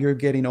why you're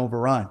getting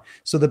overrun.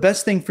 So the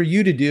best thing for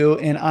you to do,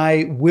 and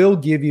I will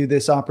give you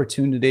this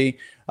opportunity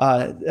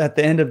at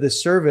the end of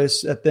this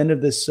service, at the end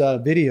of this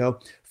video,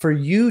 for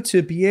you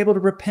to be able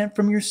to repent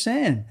from your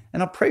sin.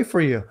 And I'll pray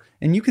for you.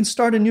 And you can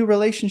start a new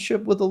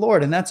relationship with the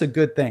Lord. And that's a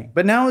good thing.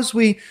 But now as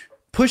we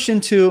push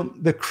into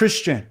the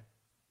Christian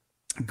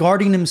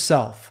guarding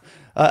himself,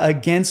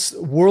 against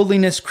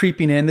worldliness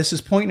creeping in. This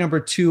is point number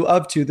 2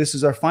 of 2. This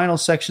is our final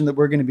section that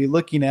we're going to be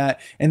looking at.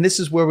 And this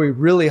is where we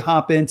really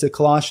hop into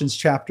Colossians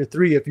chapter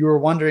 3. If you were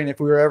wondering if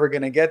we were ever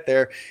going to get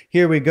there,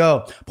 here we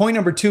go. Point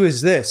number 2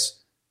 is this.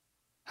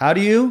 How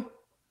do you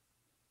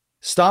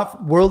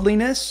stop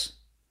worldliness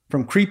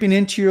from creeping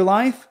into your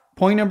life?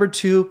 Point number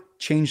 2,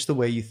 change the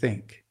way you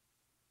think.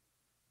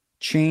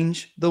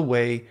 Change the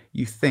way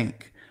you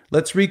think.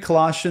 Let's read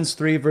Colossians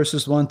 3,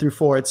 verses 1 through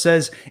 4. It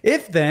says,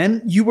 "If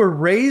then you were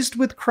raised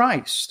with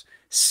Christ,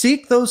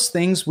 seek those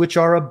things which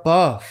are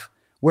above,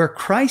 where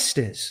Christ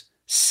is,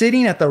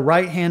 sitting at the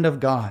right hand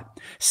of God.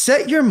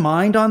 Set your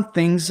mind on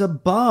things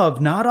above,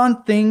 not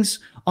on things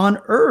on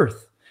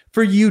earth.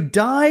 For you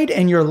died,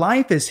 and your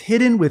life is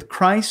hidden with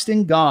Christ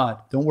in God."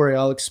 Don't worry,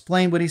 I'll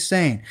explain what he's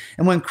saying.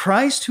 "And when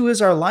Christ, who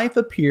is our life,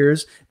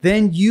 appears,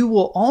 then you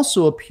will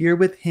also appear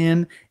with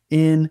him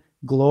in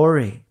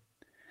glory."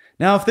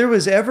 Now, if there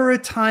was ever a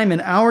time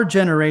in our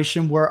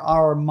generation where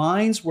our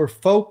minds were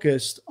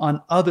focused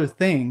on other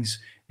things,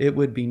 it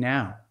would be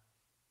now.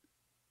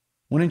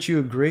 Wouldn't you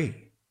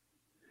agree?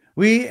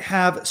 We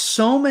have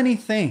so many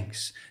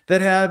things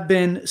that have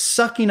been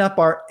sucking up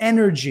our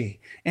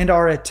energy and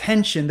our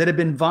attention, that have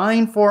been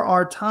vying for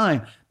our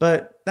time,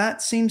 but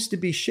that seems to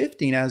be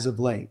shifting as of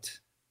late.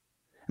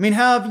 I mean,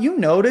 have you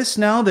noticed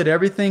now that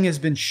everything has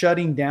been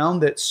shutting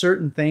down, that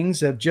certain things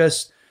have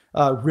just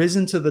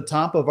risen to the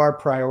top of our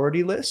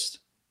priority list?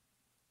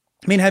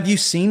 I mean, have you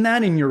seen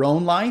that in your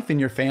own life, in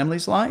your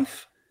family's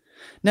life?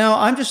 Now,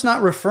 I'm just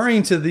not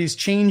referring to these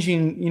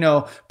changing,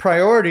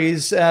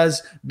 priorities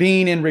as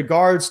being in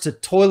regards to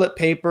toilet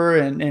paper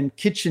and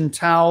kitchen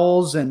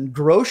towels and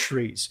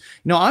groceries.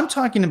 I'm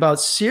talking about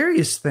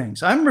serious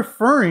things. I'm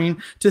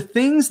referring to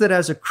things that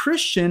as a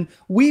Christian,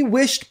 we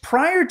wished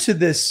prior to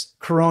this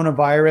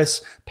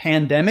coronavirus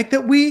pandemic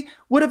that we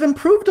would have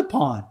improved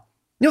upon.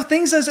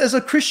 Things as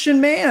a Christian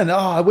man,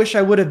 I wish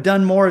I would have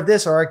done more of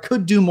this, or I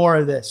could do more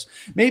of this.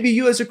 Maybe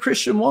you as a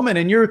Christian woman,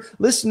 and you're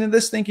listening to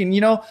this thinking,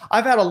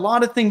 I've had a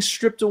lot of things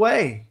stripped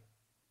away.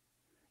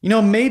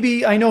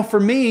 Maybe I know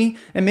for me,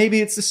 and maybe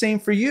it's the same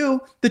for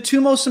you, the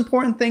 2 most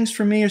important things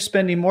for me are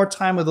spending more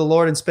time with the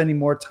Lord and spending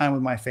more time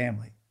with my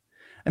family.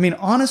 I mean,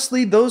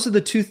 honestly, those are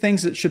the 2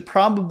 things that should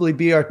probably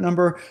be our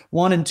number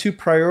 1 and 2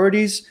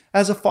 priorities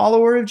as a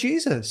follower of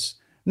Jesus.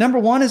 Number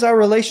 1 is our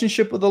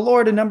relationship with the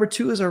Lord, and number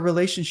 2 is our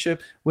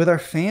relationship with our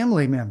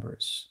family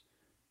members.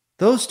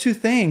 Those 2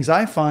 things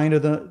I find are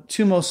the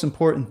 2 most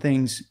important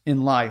things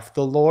in life,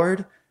 the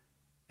Lord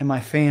and my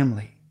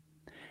family.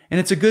 And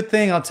it's a good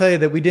thing, I'll tell you,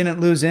 that we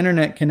didn't lose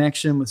internet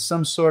connection with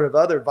some sort of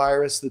other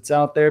virus that's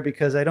out there,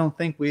 because I don't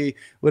think we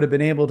would have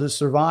been able to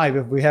survive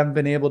if we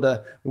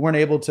weren't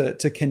able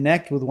to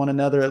connect with one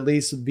another, at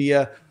least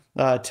via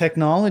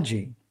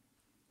technology.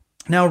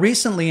 Now,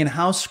 recently in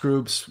house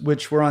groups,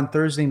 which were on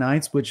Thursday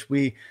nights, which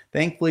we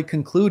thankfully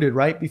concluded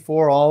right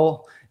before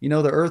all,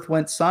 the earth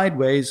went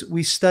sideways,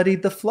 we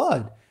studied the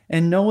flood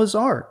and Noah's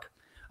Ark.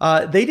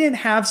 They didn't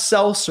have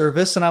cell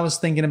service, and I was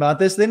thinking about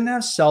this. They didn't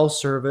have cell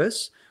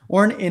service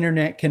or an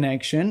internet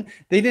connection.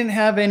 They didn't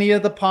have any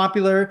of the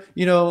popular,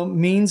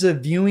 means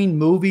of viewing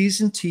movies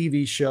and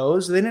TV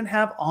shows. They didn't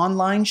have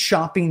online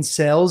shopping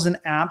sales and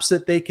apps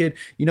that they could,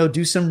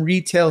 do some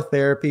retail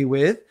therapy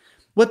with.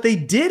 What they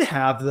did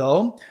have,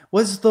 though,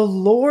 was the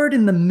Lord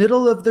in the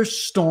middle of their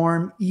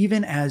storm,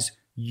 even as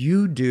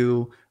you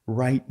do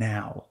right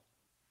now.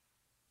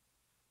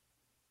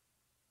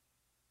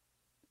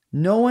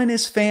 Noah and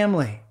his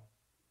family,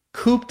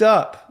 cooped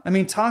up. I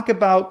mean, talk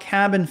about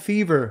cabin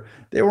fever.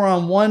 They were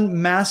on one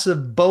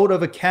massive boat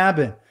of a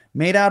cabin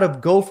made out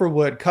of gopher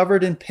wood,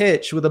 covered in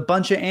pitch, with a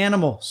bunch of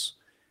animals.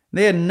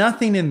 They had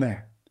nothing in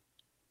there.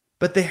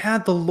 But they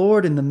had the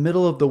Lord in the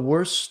middle of the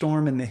worst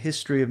storm in the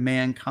history of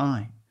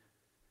mankind.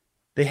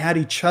 They had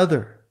each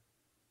other,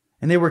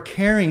 and they were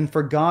caring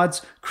for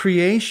God's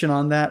creation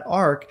on that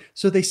ark,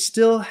 so they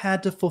still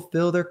had to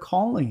fulfill their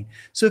calling.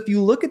 So if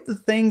you look at the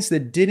things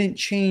that didn't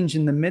change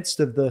in the midst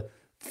of the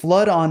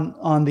flood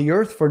on the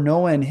earth for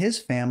Noah and his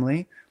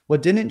family,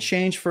 what didn't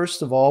change,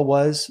 first of all,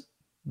 was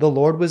the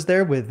Lord was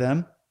there with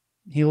them.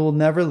 He will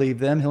never leave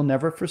them. He'll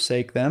never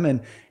forsake them,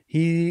 and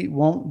he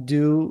won't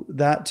do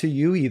that to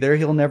you either.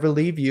 He'll never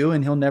leave you,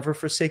 and he'll never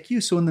forsake you.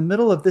 So in the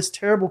middle of this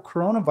terrible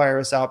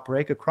coronavirus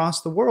outbreak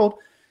across the world,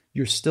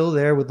 you're still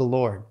there with the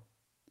Lord.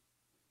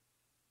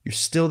 You're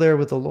still there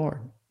with the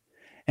Lord.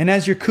 And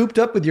as you're cooped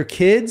up with your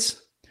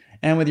kids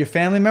and with your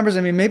family members,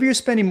 maybe you're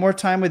spending more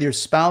time with your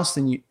spouse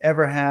than you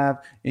ever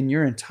have in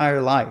your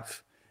entire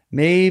life.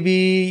 Maybe,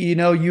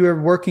 you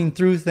are working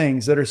through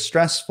things that are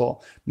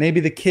stressful. Maybe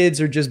the kids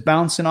are just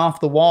bouncing off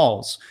the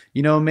walls.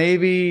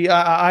 Maybe,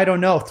 I don't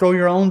know, throw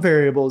your own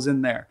variables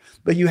in there.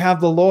 But you have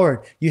the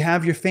Lord, you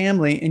have your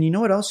family, and you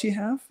know what else you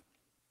have?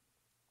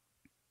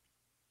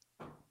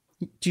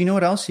 Do you know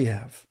what else you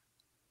have?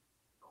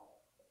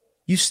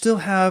 You still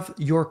have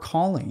your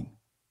calling.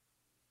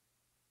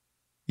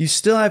 You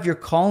still have your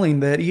calling,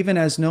 that even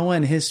as Noah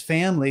and his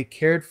family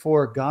cared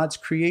for God's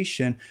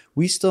creation,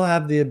 we still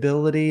have the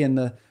ability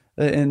and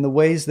in the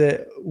ways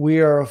that we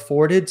are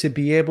afforded to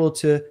be able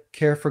to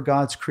care for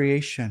God's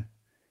creation,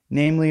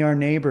 namely our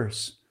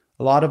neighbors.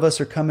 A lot of us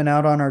are coming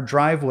out on our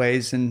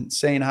driveways and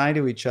saying hi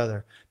to each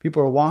other.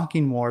 People are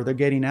walking more. They're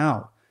getting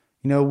out.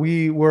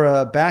 We were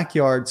a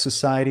backyard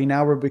society.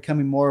 Now we're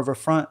becoming more of a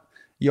front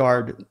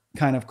yard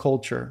kind of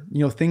culture.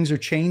 Things are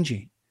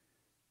changing.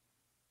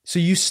 So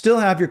you still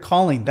have your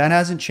calling. That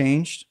hasn't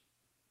changed.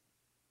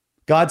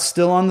 God's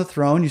still on the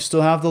throne. You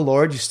still have the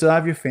Lord. You still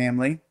have your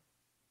family.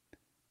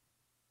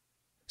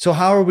 So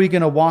how are we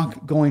going to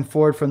walk going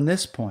forward from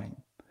this point?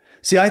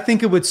 See, I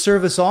think it would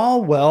serve us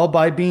all well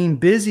by being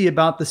busy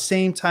about the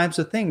same types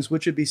of things,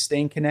 which would be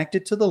staying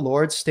connected to the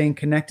Lord, staying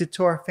connected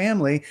to our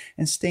family,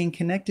 and staying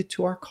connected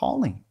to our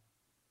calling.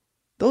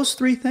 Those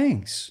three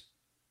things.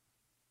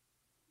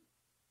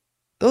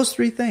 Those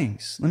three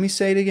things. Let me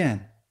say it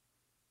again.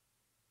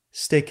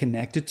 Stay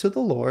connected to the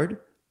Lord,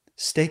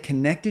 stay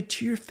connected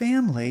to your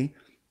family,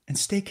 and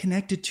stay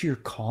connected to your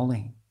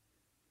calling.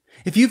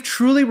 If you've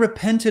truly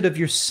repented of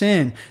your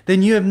sin,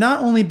 then you have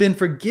not only been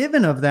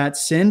forgiven of that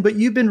sin, but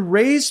you've been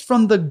raised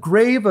from the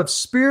grave of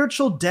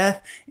spiritual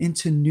death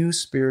into new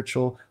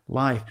spiritual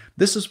life.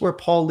 This is where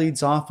Paul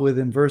leads off with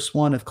in verse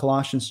 1 of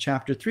Colossians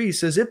chapter 3. He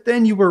says, if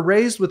then you were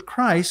raised with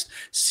Christ,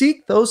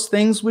 seek those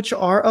things which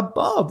are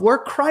above, where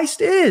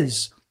Christ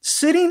is,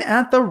 sitting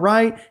at the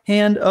right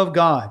hand of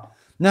God.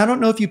 Now, I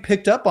don't know if you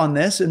picked up on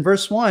this in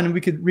verse 1, and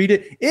we could read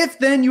it. If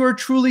then you are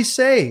truly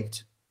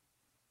saved.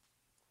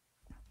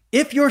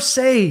 If you're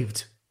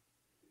saved,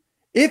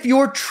 if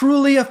you're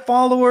truly a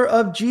follower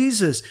of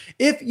Jesus,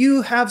 if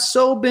you have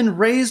so been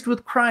raised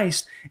with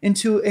Christ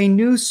into a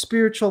new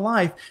spiritual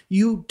life,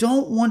 you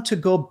don't want to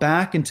go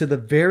back into the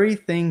very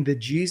thing that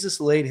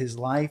Jesus laid his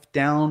life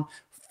down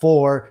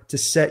for to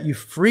set you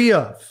free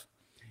of.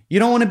 You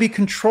don't want to be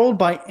controlled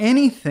by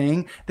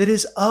anything that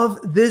is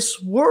of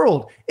this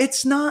world.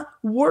 It's not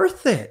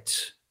worth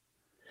it.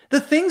 The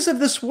things of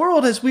this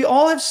world, as we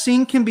all have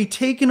seen, can be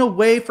taken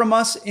away from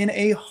us in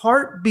a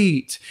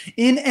heartbeat,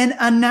 in an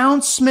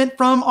announcement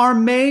from our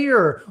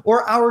mayor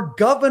or our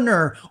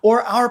governor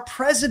or our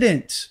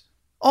president.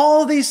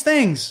 All these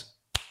things,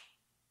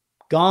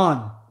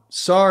 gone.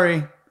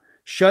 Sorry,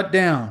 shut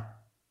down.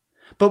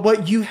 But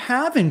what you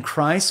have in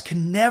Christ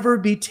can never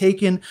be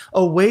taken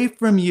away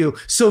from you.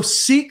 So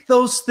seek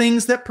those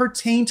things that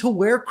pertain to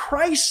where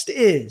Christ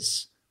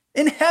is.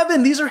 In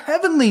heaven, these are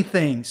heavenly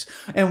things.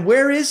 And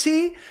where is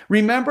he?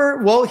 Remember,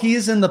 well, he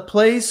is in the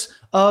place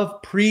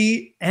of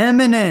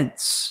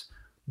preeminence.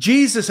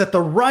 Jesus at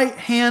the right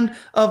hand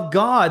of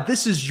God.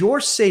 This is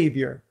your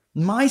Savior,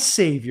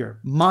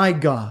 my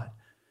God.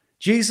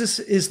 Jesus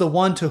is the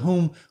one to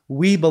whom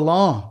we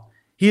belong.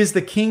 He is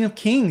the King of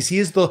Kings. He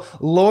is the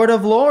Lord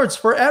of Lords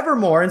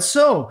forevermore. And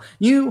so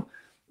we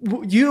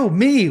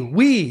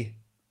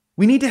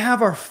need to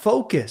have our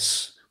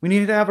focus. We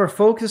need to have our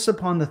focus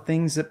upon the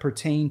things that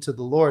pertain to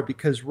the Lord,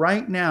 because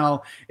right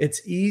now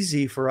it's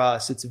easy for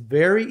us. It's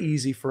very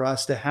easy for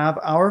us to have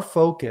our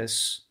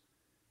focus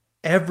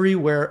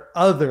everywhere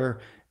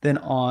other than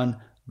on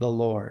the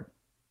Lord.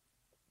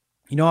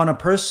 On a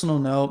personal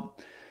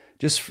note,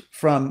 just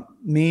from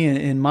me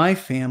and my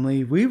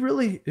family, we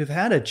really have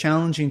had a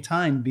challenging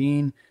time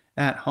being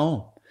at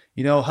home.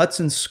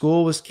 Hudson's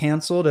school was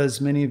canceled,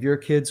 as many of your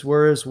kids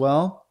were as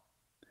well.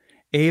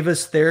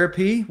 Ava's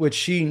therapy, which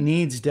she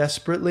needs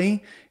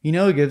desperately,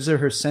 gives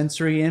her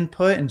sensory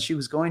input, and she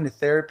was going to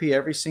therapy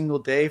every single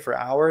day for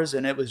hours,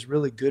 and it was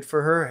really good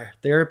for her. Her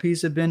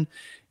therapies have been,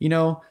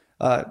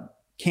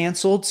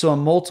 canceled. So on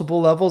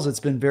multiple levels,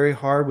 it's been very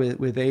hard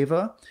with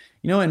Ava.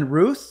 And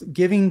Ruth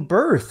giving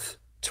birth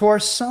to our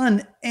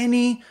son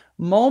any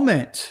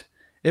moment,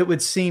 it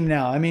would seem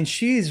now. I mean,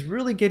 she's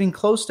really getting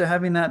close to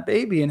having that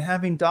baby, and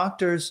having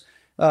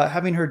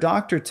her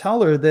doctor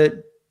tell her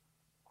that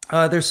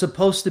there's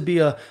supposed to be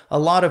a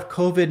lot of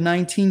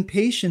COVID-19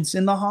 patients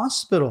in the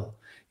hospital,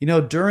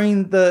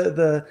 during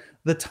the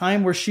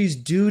time where she's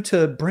due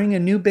to bring a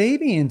new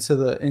baby into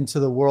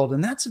the world.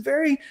 And that's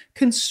very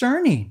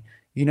concerning.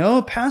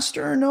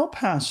 Pastor or no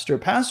pastor,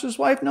 pastor's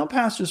wife, no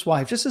pastor's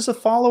wife, just as a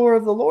follower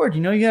of the Lord,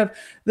 you have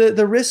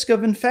the risk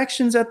of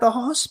infections at the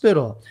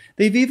hospital.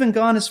 They've even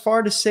gone as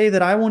far to say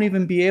that I won't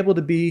even be able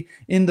to be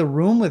in the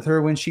room with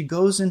her when she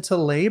goes into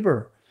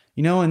labor.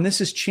 And this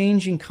is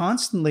changing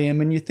constantly. And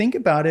when you think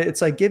about it,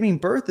 it's like giving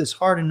birth is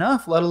hard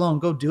enough, let alone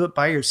go do it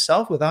by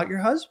yourself without your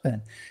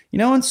husband.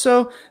 And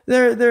so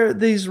there are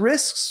these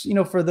risks,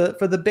 for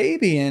the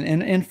baby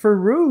and for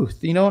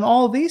Ruth, and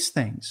all these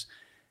things.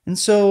 And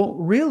so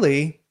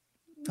really,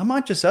 I'm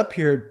not just up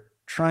here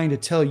trying to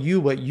tell you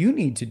what you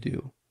need to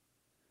do.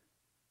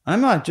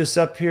 I'm not just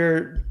up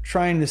here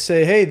trying to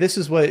say, hey, this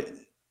is what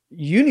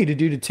you need to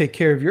do to take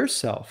care of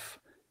yourself.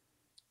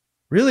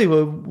 Really,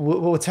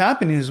 what's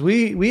happening is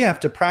we have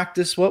to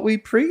practice what we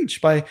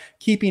preach by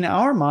keeping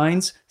our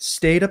minds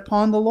stayed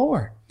upon the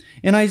Lord.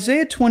 In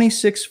Isaiah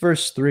 26,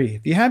 verse 3,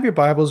 if you have your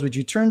Bibles, would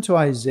you turn to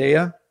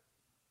Isaiah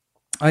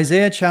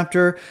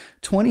chapter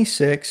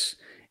 26,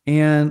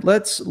 and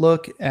let's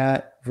look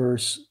at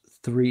verse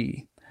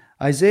 3.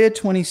 Isaiah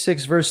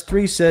 26 verse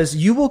 3 says,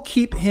 "You will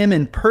keep him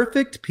in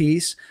perfect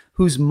peace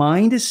whose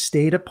mind is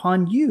stayed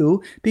upon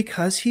you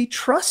because he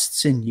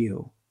trusts in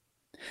you."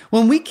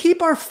 When we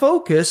keep our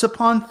focus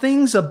upon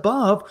things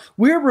above,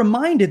 we're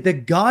reminded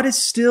that God is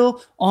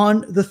still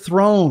on the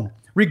throne,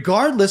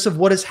 regardless of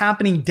what is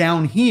happening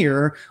down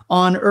here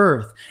on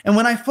earth. And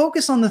when I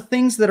focus on the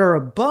things that are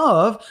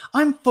above,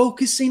 I'm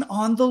focusing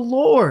on the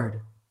Lord.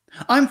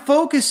 I'm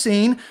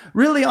focusing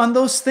really on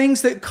those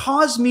things that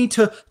cause me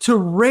to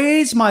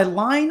raise my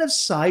line of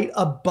sight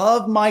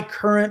above my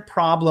current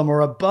problem or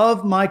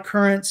above my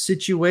current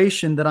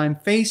situation that I'm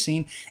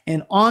facing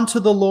and onto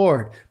the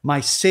Lord,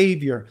 my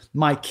Savior,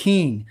 my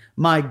King,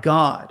 my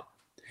God.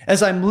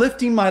 As I'm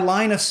lifting my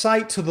line of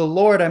sight to the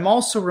Lord, I'm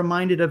also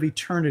reminded of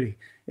eternity.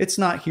 It's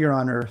not here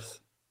on earth,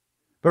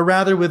 but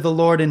rather with the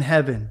Lord in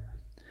heaven.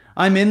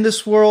 I'm in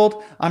this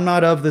world. I'm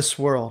not of this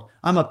world.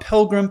 I'm a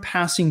pilgrim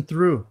passing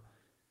through.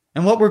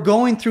 And what we're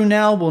going through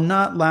now will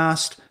not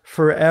last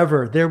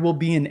forever. There will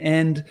be an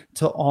end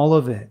to all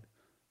of it.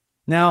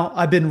 Now,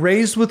 I've been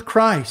raised with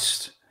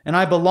Christ, and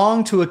I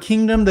belong to a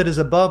kingdom that is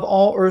above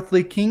all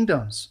earthly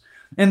kingdoms.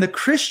 And the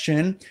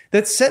Christian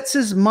that sets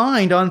his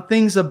mind on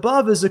things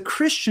above is a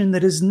Christian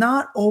that is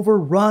not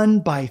overrun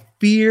by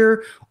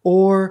fear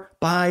or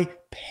by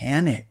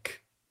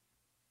panic.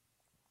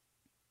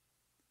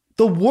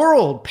 The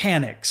world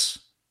panics.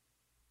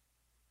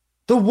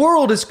 The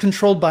world is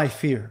controlled by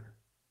fear.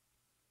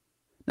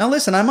 Now,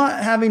 listen, I'm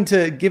not having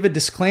to give a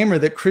disclaimer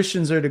that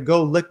Christians are to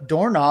go lick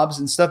doorknobs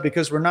and stuff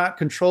because we're not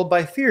controlled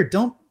by fear.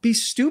 Don't be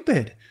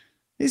stupid.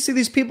 You see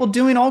these people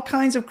doing all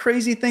kinds of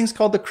crazy things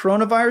called the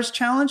coronavirus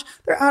challenge.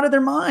 They're out of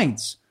their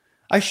minds.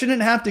 I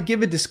shouldn't have to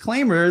give a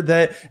disclaimer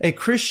that a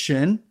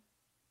Christian,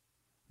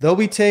 though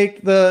we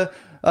take the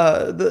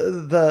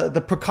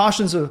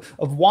precautions of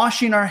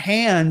washing our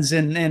hands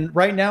and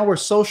right now we're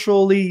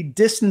socially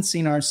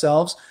distancing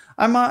ourselves,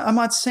 I'm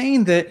not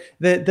saying that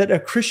a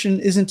Christian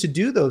isn't to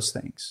do those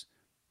things.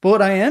 But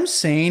what I am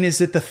saying is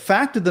that the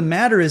fact of the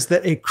matter is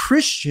that a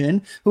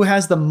Christian who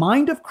has the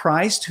mind of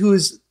Christ,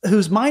 whose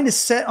mind is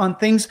set on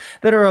things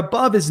that are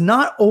above, is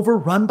not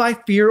overrun by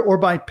fear or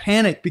by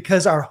panic,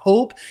 because our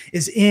hope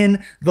is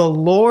in the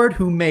Lord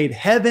who made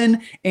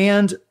heaven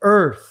and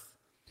earth.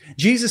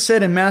 Jesus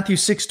said in Matthew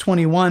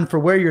 6:21, "For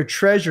where your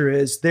treasure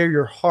is, there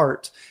your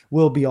heart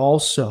will be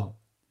also."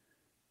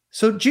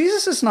 So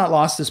Jesus has not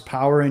lost his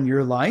power in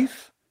your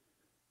life.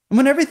 And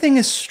when everything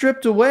is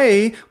stripped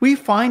away, we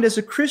find as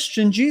a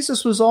Christian,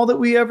 Jesus was all that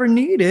we ever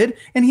needed,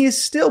 and he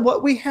is still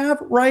what we have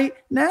right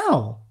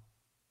now.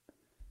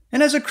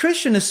 And as a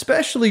Christian,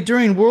 especially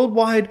during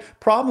worldwide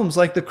problems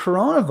like the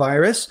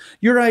coronavirus,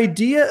 your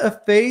idea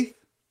of faith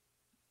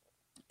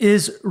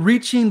is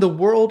reaching the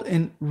world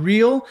in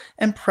real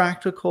and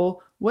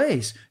practical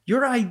ways.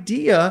 Your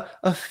idea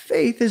of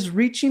faith is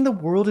reaching the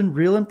world in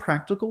real and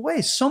practical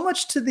ways, so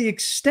much to the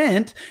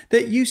extent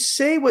that you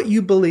say what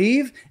you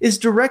believe is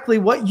directly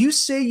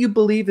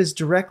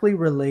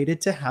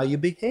related to how you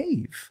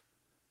behave.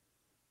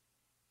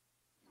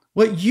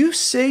 What you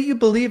say you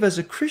believe as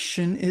a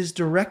Christian is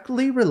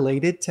directly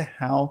related to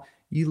how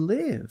you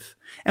live.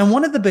 And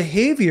one of the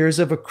behaviors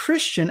of a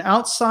Christian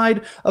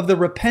outside of the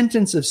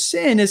repentance of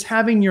sin is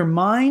having your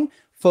mind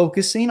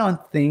focusing on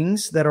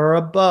things that are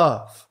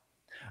above.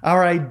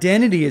 Our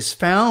identity is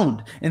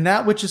found in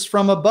that which is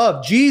from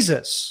above,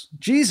 Jesus,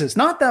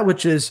 not that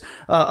which is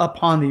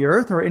upon the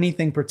earth or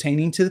anything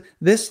pertaining to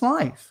this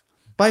life.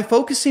 By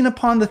focusing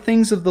upon the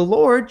things of the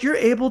Lord, you're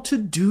able to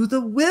do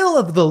the will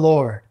of the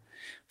Lord.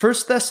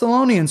 1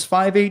 Thessalonians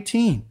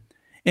 5:18,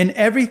 "In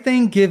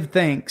everything give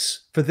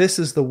thanks, for this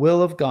is the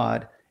will of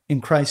God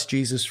in Christ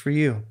Jesus for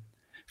you."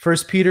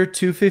 1 Peter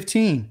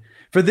 2:15,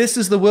 "For this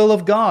is the will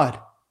of God,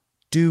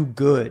 do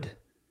good."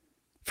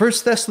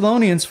 1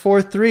 Thessalonians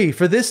 4:3,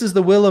 "For this is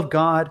the will of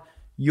God,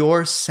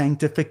 your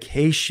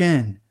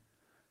sanctification."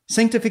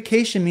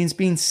 Sanctification means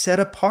being set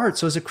apart.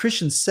 So as a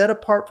Christian, set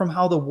apart from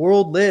how the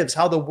world lives,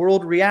 how the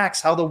world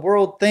reacts, how the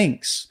world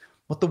thinks,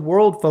 what the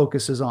world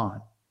focuses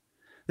on.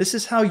 This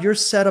is how you're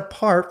set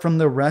apart from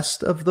the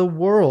rest of the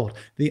world,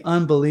 the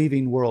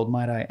unbelieving world,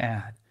 might I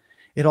add.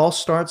 It all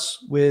starts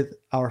with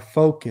our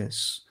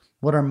focus,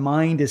 what our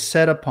mind is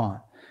set upon.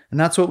 And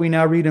that's what we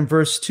now read in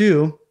verse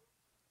 2,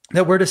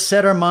 that we're to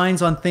set our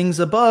minds on things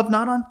above,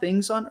 not on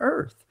things on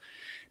earth.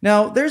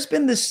 Now, there's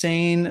been this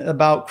saying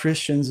about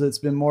Christians that's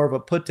been more of a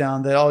put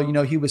down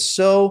that, he was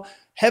so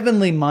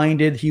heavenly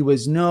minded, he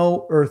was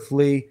no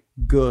earthly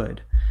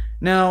good.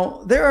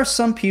 Now, there are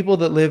some people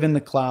that live in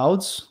the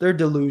clouds. They're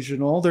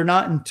delusional. They're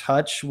not in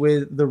touch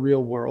with the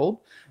real world.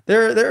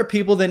 There are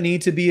people that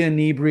need to be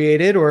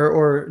inebriated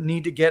or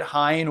need to get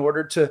high in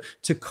order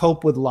to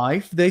cope with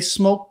life. They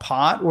smoke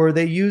pot or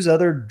they use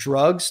other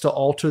drugs to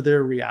alter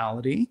their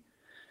reality.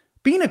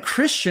 Being a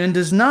Christian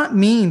does not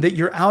mean that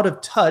you're out of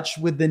touch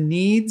with the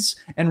needs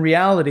and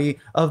reality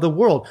of the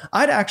world.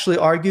 I'd actually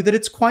argue that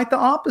it's quite the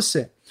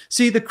opposite.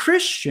 See, the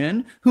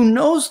Christian who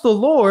knows the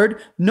Lord,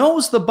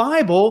 knows the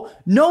Bible,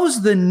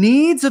 knows the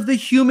needs of the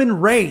human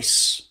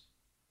race.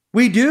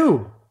 We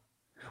do.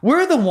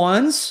 We're the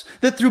ones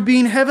that through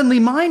being heavenly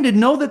minded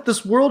know that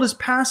this world is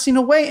passing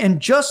away.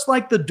 And just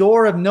like the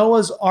door of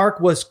Noah's ark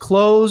was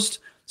closed,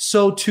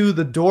 so too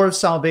the door of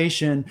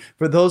salvation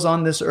for those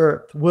on this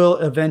earth will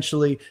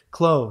eventually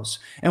close.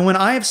 And when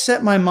I have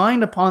set my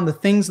mind upon the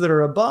things that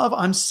are above,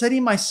 I'm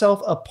setting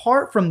myself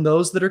apart from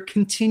those that are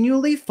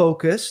continually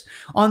focused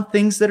on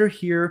things that are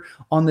here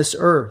on this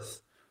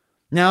earth.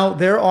 Now,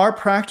 there are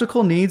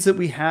practical needs that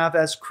we have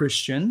as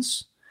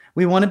Christians.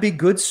 We want to be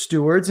good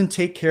stewards and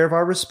take care of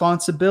our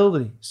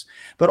responsibilities.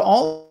 But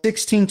all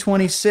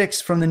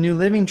 1626 from the New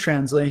Living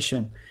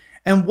Translation,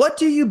 and what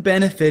do you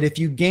benefit if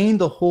you gain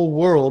the whole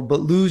world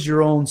but lose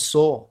your own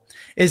soul?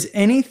 Is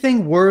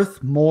anything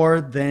worth more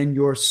than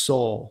your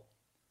soul?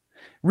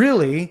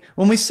 Really,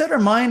 when we set our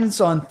minds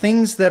on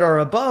things that are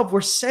above,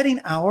 we're setting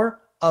our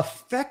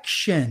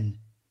affection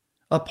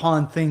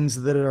upon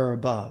things that are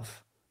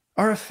above.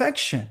 Our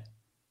affection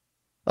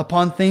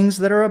upon things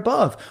that are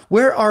above.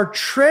 Where our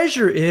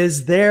treasure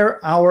is, there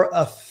our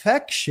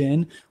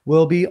affection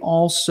will be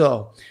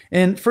also.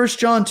 In 1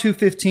 John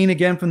 2:15,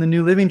 again from the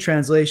New Living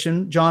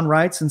Translation, John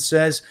writes and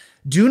says,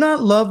 "Do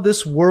not love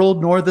this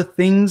world nor the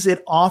things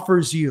it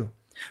offers you.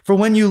 For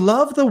when you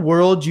love the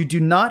world, you do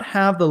not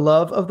have the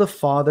love of the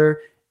Father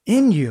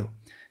in you."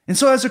 And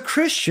so as a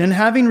Christian,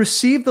 having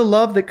received the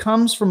love that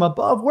comes from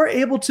above, we're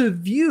able to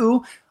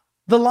view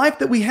the life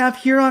that we have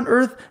here on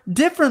earth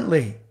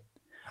differently.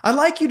 I'd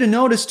like you to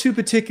notice two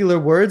particular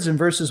words in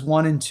verses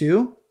 1 and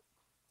 2.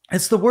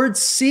 It's the word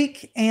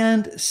seek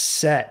and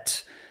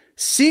set.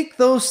 Seek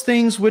those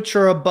things which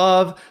are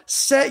above.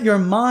 Set your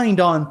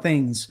mind on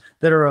things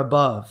that are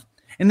above.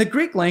 In the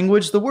Greek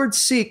language, the word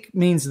seek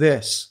means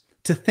this: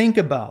 to think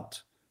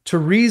about, to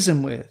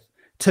reason with,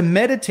 to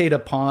meditate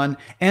upon,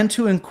 and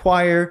to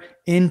inquire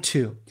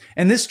into.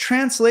 And this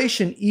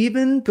translation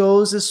even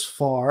goes as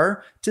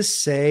far to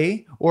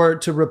say, or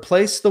to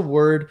replace the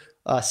word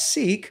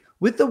seek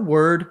with the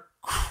word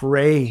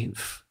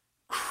crave.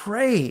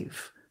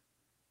 Crave.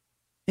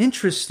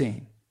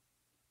 Interesting.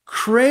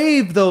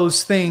 Crave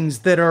those things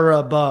that are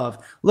above.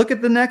 Look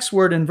at the next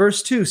word in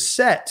verse 2.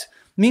 Set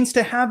means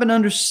to have an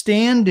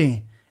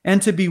understanding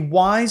and to be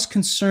wise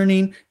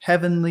concerning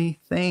heavenly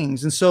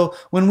things. And so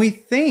when we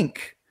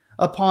think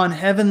upon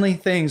heavenly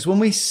things, when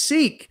we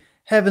seek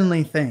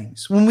heavenly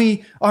things, when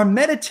we are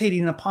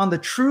meditating upon the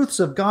truths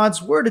of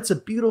God's word, it's a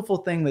beautiful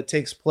thing that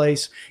takes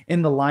place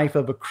in the life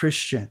of a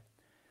Christian.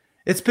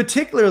 It's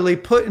particularly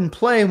put in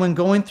play when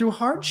going through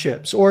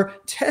hardships or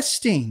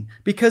testing,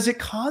 because it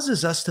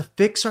causes us to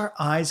fix our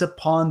eyes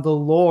upon the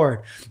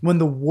Lord. When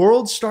the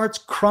world starts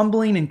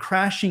crumbling and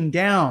crashing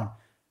down,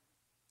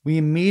 we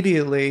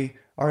immediately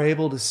are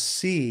able to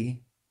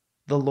see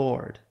the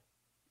Lord.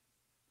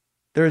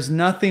 There's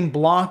nothing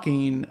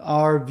blocking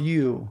our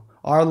view,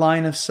 our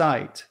line of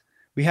sight.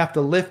 We have to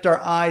lift our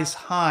eyes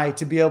high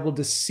to be able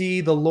to see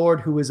the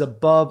Lord who is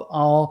above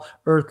all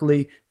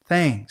earthly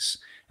things.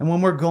 And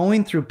when we're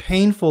going through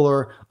painful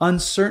or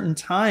uncertain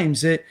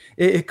times, it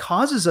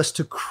causes us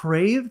to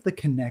crave the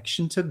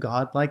connection to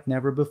God like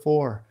never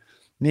before.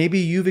 Maybe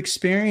you've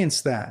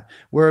experienced that,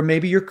 where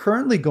maybe you're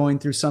currently going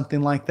through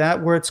something like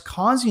that, where it's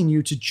causing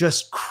you to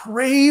just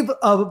crave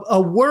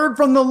a word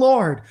from the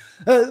Lord.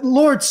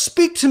 Lord,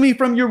 speak to me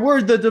from your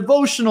word, the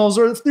devotionals,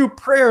 or through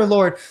prayer,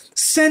 Lord.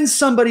 Send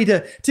somebody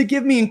to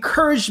give me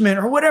encouragement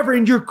or whatever,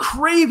 and you're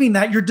craving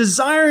that, you're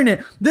desiring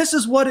it. This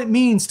is what it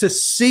means to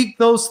seek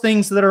those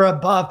things that are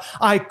above.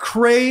 I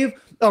crave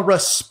a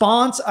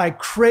response. I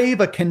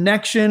crave a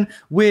connection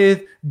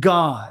with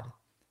God,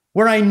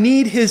 where I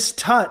need his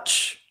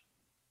touch,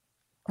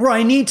 where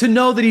I need to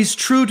know that he's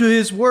true to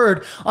his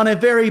word on a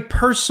very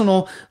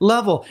personal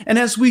level. And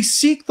as we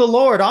seek the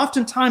Lord,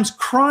 oftentimes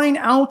crying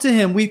out to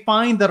him, we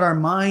find that our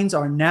minds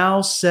are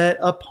now set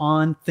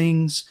upon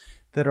things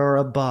that are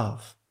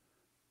above.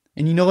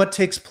 And you know what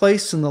takes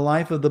place in the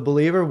life of the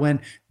believer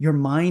when your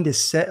mind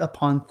is set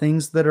upon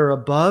things that are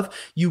above?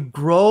 You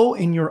grow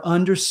in your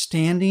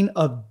understanding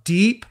of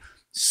deep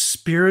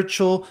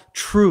spiritual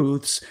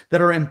truths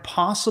that are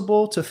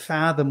impossible to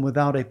fathom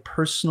without a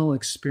personal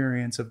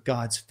experience of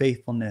God's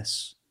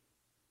faithfulness.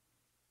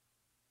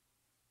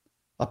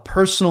 A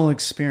personal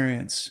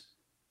experience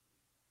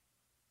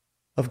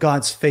of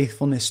God's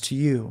faithfulness to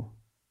you.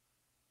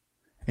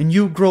 And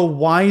you grow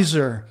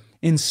wiser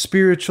in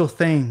spiritual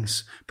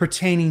things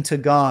pertaining to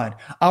God,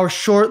 our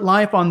short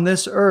life on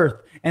this earth,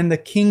 and the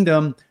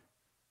kingdom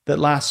that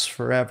lasts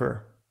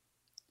forever.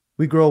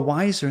 We grow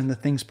wiser in the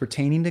things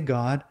pertaining to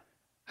God,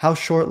 how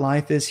short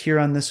life is here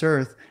on this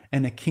earth,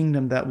 and a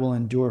kingdom that will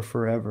endure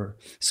forever.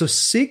 So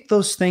seek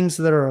those things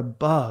that are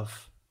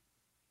above.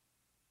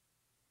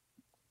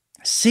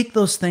 Seek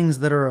those things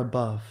that are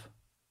above.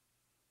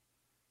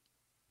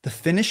 The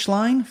finish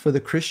line for the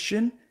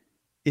Christian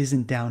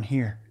isn't down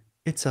here.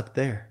 It's up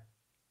there.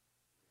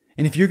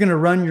 And if you're going to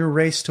run your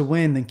race to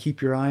win, then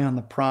keep your eye on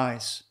the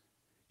prize.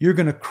 You're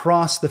going to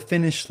cross the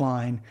finish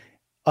line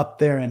up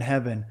there in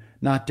heaven,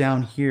 not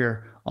down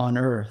here on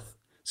earth.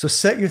 So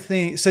set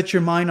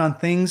your mind on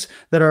things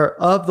that are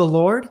of the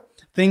Lord,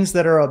 things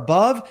that are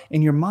above,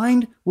 and your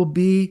mind will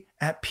be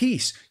at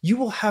peace. You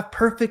will have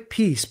perfect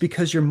peace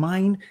because your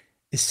mind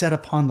is set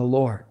upon the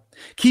Lord.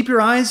 Keep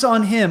your eyes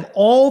on him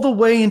all the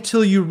way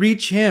until you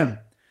reach him.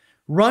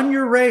 Run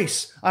your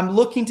race. I'm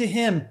looking to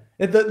him.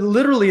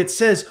 Literally, it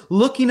says,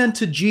 looking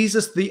unto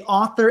Jesus, the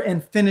author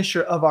and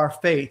finisher of our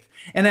faith.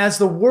 And as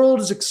the world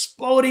is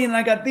exploding and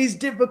I got these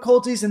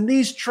difficulties and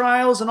these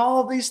trials and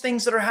all these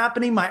things that are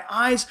happening, my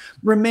eyes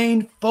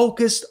remain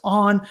focused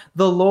on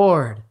the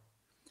Lord. It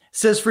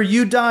says, for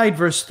you died,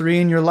 verse 3,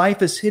 and your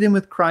life is hidden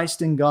with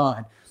Christ in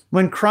God.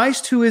 When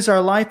Christ, who is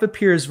our life,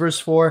 appears, verse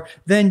 4,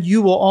 then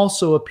you will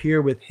also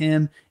appear with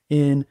him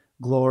in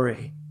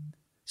glory.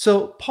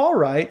 So Paul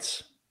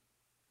writes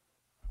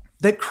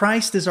that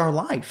Christ is our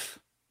life.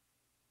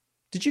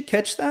 Did you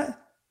catch that?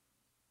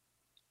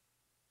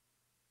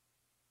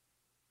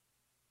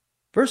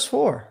 Verse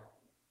 4,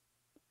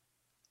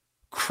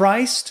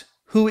 Christ,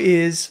 who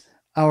is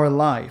our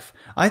life.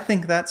 I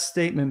think that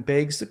statement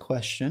begs the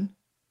question,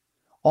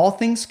 all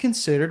things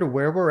considered, or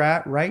where we're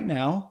at right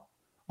now,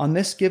 on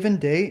this given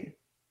date,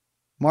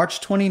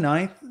 March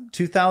 29th,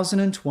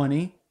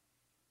 2020,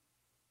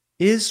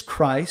 is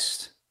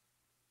Christ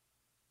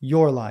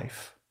your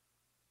life?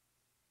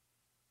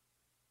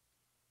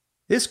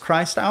 Is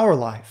Christ our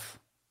life?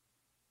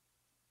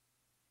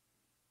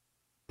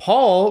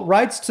 Paul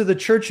writes to the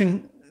church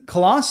in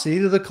Colossae,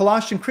 to the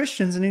Colossian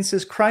Christians, and he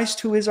says,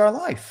 Christ, who is our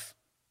life.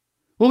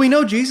 Well, we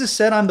know Jesus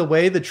said, I'm the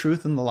way, the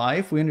truth, and the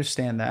life. We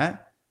understand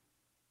that.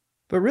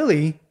 But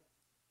really,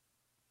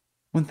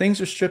 when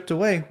things are stripped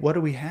away, what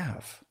do we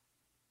have?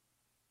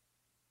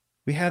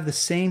 We have the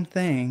same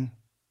thing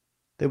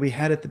that we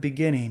had at the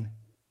beginning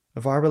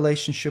of our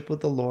relationship with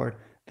the Lord,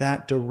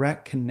 that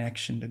direct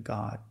connection to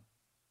God.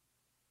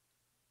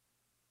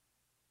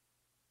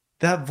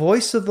 That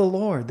voice of the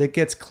Lord that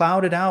gets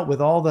clouded out with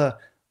all the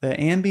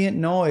ambient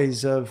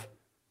noise of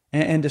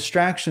and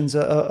distractions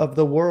of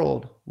the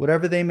world,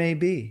 whatever they may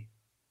be.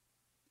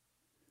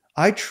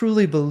 I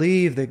truly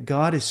believe that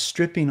God is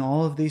stripping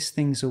all of these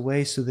things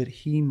away so that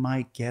he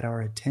might get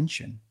our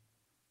attention.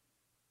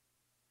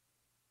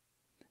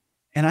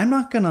 And I'm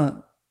not going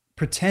to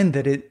pretend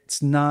that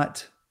it's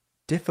not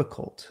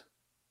difficult.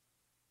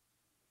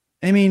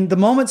 I mean, the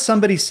moment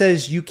somebody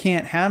says you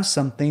can't have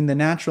something, the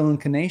natural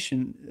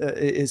inclination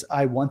is,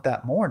 I want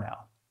that more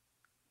now.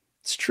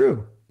 It's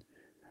true.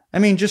 I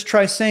mean, just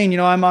try saying,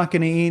 I'm not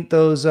going to eat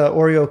those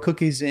Oreo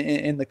cookies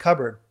in the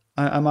cupboard.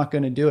 I'm not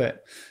going to do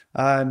it.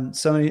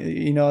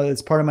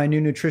 It's part of my new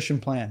nutrition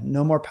plan.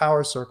 No more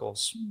power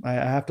circles. I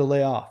have to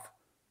lay off.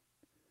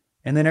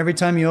 And then every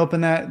time you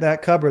open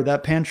that cupboard,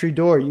 that pantry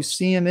door, you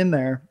see them in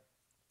there,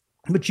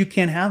 but you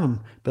can't have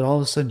them. But all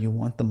of a sudden you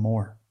want them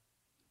more.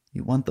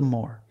 You want them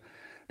more.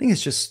 I think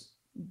it's just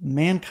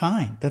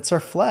mankind. That's our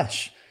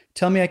flesh.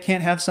 Tell me I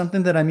can't have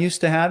something that I'm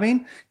used to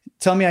having.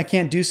 Tell me I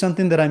can't do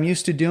something that I'm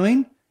used to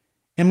doing.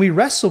 And we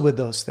wrestle with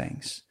those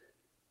things.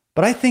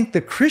 But I think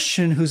the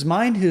Christian whose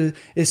mind who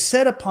is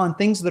set upon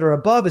things that are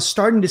above is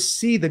starting to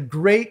see the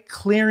great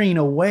clearing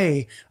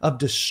away of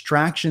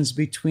distractions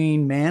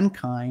between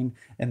mankind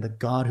and the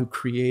God who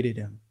created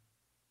him.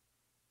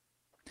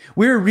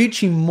 We're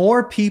reaching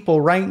more people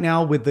right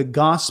now with the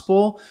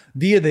gospel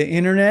via the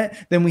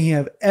internet than we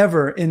have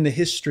ever in the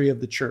history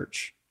of the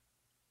church.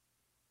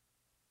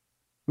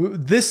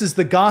 This is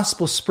the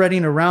gospel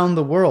spreading around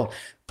the world.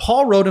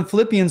 Paul wrote in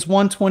Philippians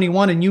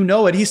 1:21, and you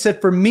know it. He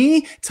said, for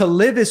me to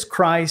live is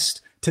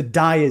Christ, to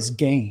die is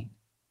gain.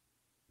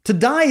 To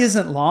die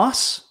isn't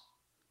loss.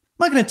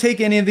 I'm not going to take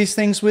any of these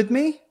things with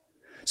me.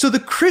 So the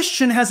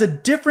Christian has a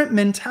different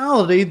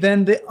mentality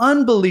than the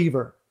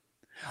unbeliever.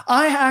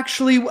 I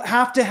actually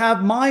have to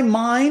have my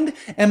mind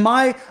and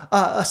my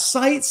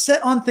sight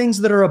set on things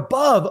that are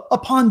above,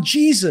 upon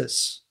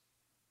Jesus,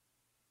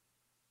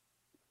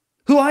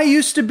 who I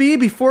used to be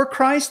before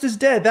Christ is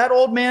dead. That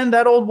old man,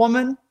 that old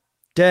woman,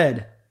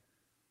 dead.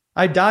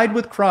 I died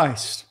with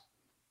Christ.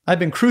 I've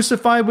been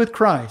crucified with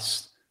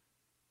Christ.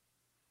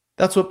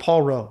 That's what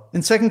Paul wrote.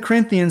 In 2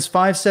 Corinthians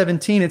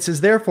 5:17, it says,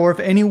 therefore, if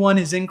anyone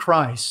is in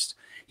Christ,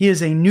 he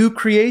is a new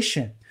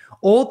creation.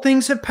 Old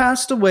things have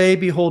passed away.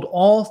 Behold,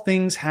 all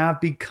things have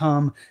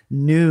become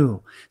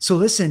new. So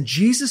listen,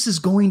 Jesus is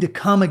going to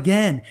come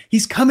again.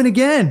 He's coming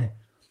again.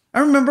 I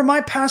remember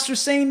my pastor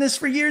saying this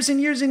for years and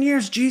years and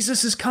years.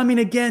 Jesus is coming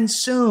again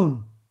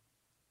soon.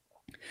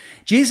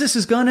 Jesus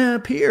is going to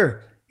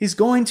appear. He's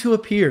going to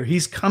appear.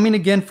 He's coming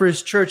again for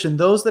his church, and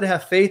those that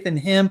have faith in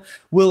him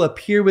will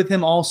appear with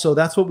him also.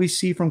 That's what we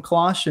see from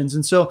Colossians.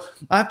 And so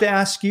I have to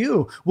ask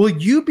you, will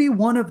you be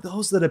one of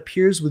those that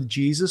appears with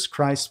Jesus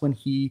Christ when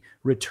he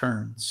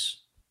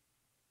returns?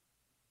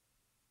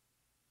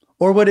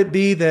 Or would it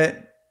be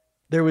that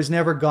there was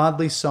never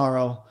godly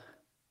sorrow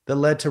that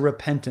led to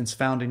repentance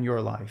found in your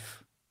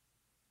life?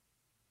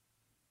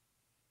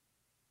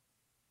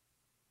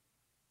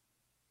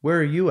 Where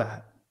are you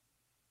at?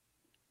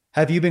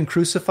 Have you been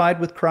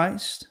crucified with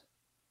Christ?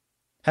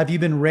 Have you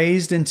been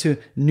raised into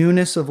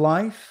newness of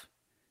life?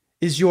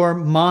 Is your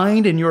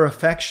mind and your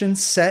affection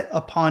set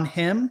upon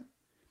him?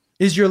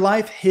 Is your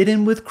life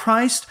hidden with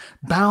Christ,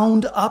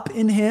 bound up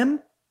in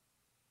him?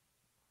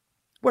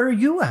 Where are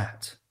you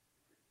at?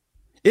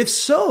 If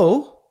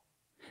so,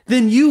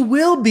 then you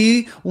will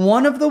be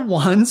one of the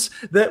ones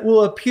that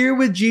will appear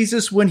with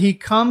Jesus when he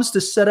comes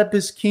to set up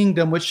his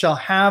kingdom, which shall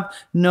have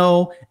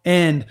no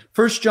end.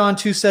 1 John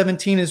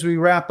 2:17, as we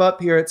wrap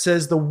up here, it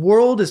says, the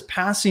world is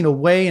passing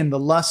away in the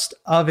lust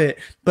of it,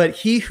 but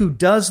he who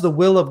does the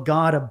will of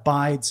God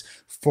abides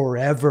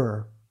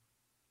forever.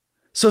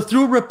 So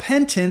through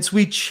repentance,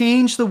 we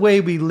change the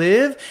way we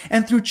live,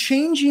 and through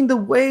changing the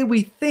way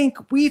we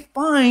think, we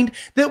find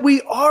that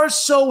we are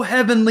so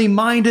heavenly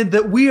minded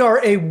that we are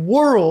a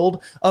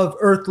world of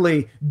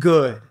earthly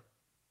good.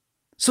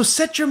 So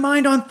set your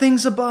mind on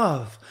things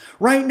above.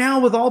 Right now,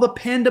 with all the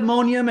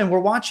pandemonium, and we're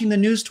watching the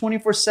news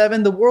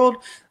 24/7, the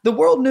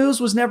world news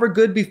was never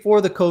good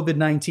before the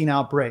COVID-19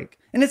 outbreak.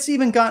 And it's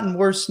even gotten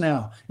worse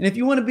now. And if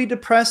you want to be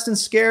depressed and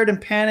scared and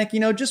panic,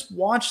 just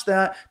watch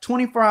that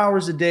 24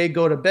 hours a day,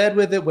 go to bed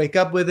with it, wake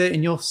up with it,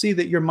 and you'll see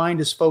that your mind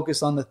is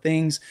focused on the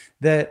things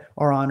that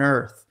are on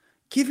earth.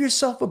 Give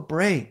yourself a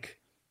break.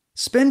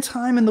 Spend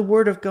time in the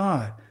Word of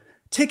God.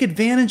 Take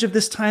advantage of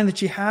this time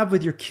that you have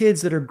with your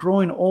kids that are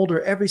growing older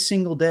every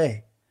single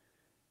day.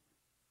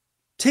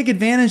 Take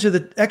advantage of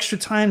the extra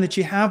time that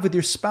you have with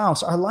your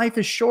spouse. Our life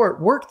is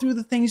short. Work through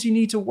the things you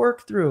need to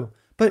work through,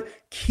 but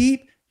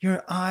keep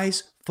your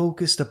eyes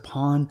focused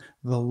upon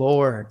the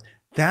Lord.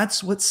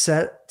 That's what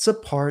sets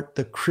apart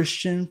the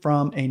Christian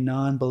from a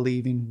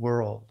non-believing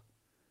world.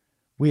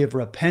 We have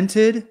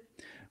repented.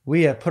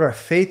 We have put our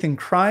faith in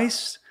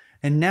Christ.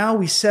 And now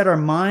we set our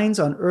minds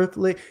on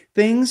earthly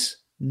things?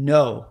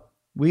 No.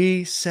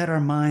 We set our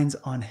minds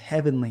on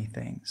heavenly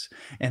things.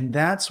 And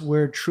that's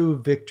where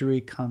true victory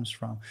comes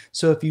from.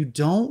 So if you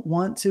don't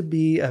want to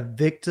be a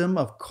victim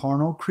of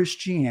carnal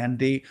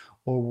Christianity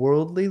or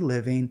worldly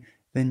living,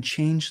 then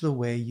change the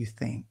way you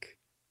think.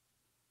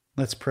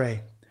 Let's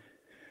pray.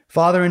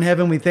 Father in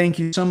heaven, we thank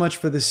you so much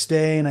for this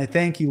day. And I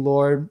thank you,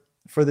 Lord,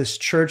 for this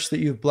church that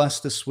you've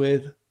blessed us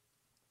with.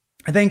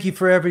 I thank you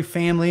for every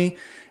family,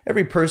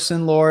 every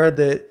person, Lord,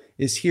 that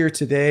is here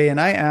today. And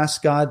I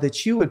ask, God,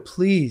 that you would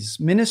please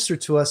minister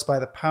to us by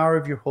the power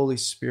of your Holy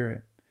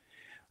Spirit.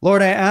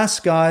 Lord, I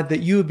ask, God,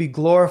 that you would be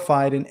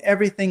glorified in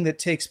everything that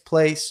takes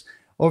place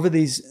over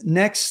these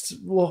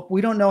we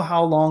don't know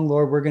how long,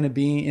 Lord, we're going to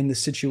be in the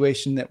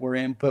situation that we're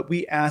in, but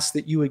we ask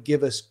that you would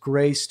give us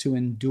grace to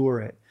endure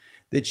it,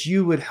 that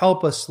you would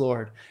help us,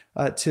 Lord,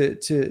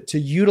 to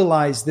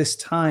utilize this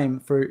time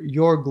for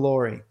your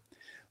glory.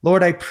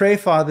 Lord, I pray,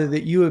 Father,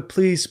 that you would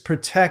please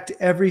protect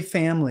every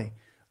family,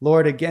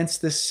 Lord,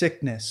 against this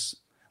sickness.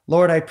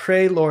 Lord, I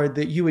pray, Lord,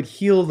 that you would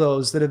heal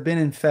those that have been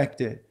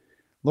infected.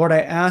 Lord,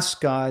 I ask,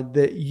 God,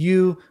 that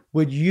you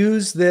would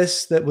use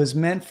this that was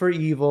meant for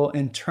evil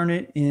and turn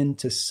it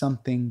into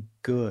something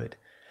good.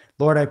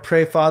 Lord, I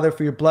pray, Father,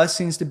 for your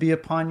blessings to be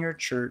upon your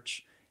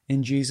church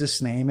in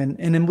Jesus' name.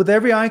 And with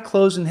every eye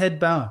closed and head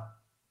bowed,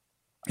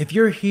 if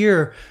you're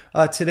here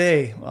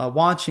today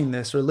watching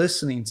this or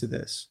listening to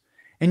this,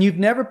 and you've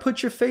never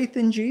put your faith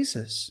in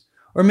Jesus,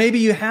 or maybe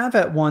you have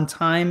at one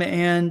time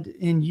and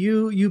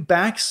you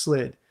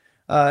backslid.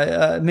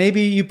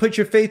 Maybe you put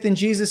your faith in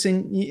Jesus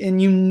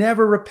and you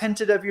never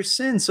repented of your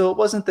sin. So it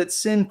wasn't that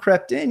sin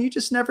crept in. You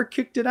just never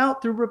kicked it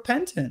out through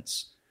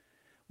repentance.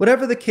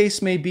 Whatever the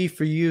case may be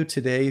for you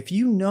today, if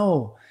you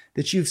know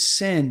that you've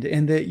sinned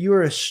and that you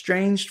are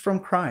estranged from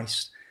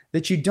Christ,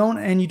 that you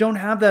don't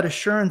have that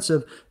assurance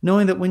of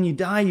knowing that when you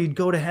die, you'd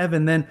go to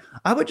heaven, then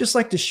I would just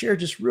like to share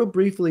just real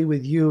briefly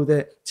with you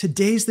that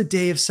today's the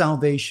day of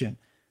salvation.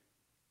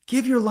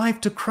 Give your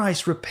life to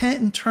Christ.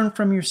 Repent and turn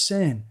from your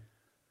sin.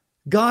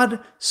 God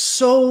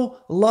so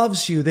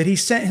loves you that he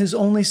sent his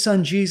only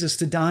son, Jesus,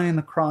 to die on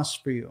the cross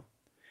for you.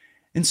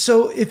 And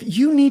so if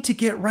you need to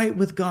get right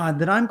with God,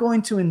 then I'm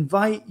going to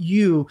invite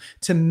you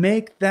to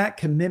make that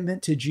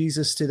commitment to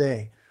Jesus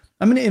today.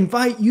 I'm going to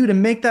invite you to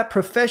make that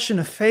profession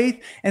of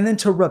faith and then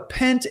to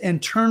repent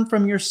and turn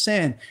from your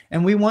sin.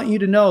 And we want you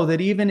to know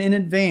that even in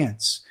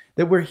advance,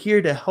 that we're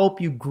here to help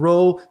you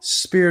grow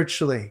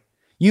spiritually.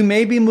 You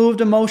may be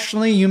moved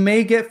emotionally. You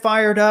may get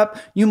fired up.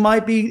 You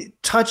might be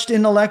touched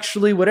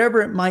intellectually,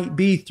 whatever it might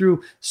be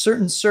through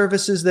certain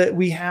services that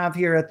we have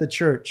here at the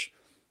church.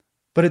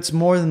 But it's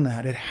more than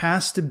that. It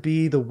has to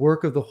be the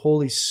work of the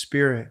Holy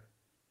Spirit,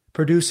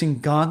 producing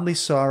godly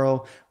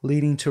sorrow,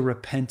 leading to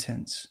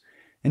repentance.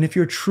 And if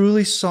you're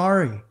truly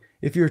sorry,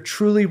 if you're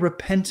truly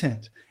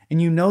repentant, and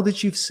you know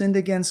that you've sinned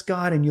against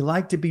God and you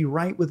like to be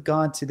right with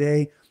God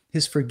today,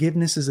 his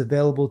forgiveness is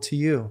available to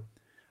you.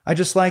 I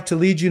just like to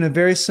lead you in a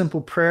very simple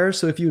prayer.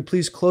 So if you would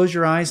please close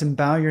your eyes and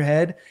bow your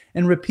head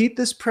and repeat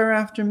this prayer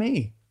after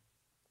me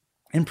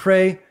and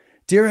pray,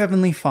 Dear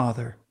Heavenly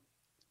Father,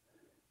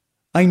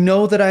 I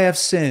know that I have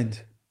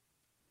sinned,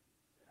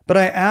 but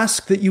I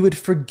ask that you would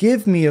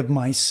forgive me of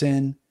my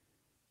sin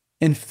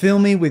and fill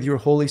me with your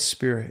Holy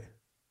Spirit.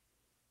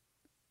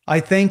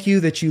 I thank you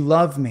that you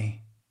love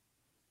me,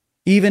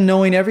 even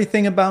knowing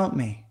everything about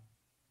me.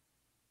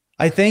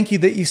 I thank you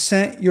that you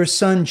sent your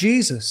son,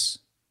 Jesus,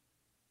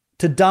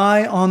 to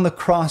die on the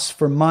cross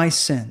for my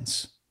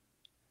sins.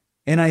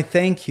 And I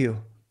thank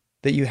you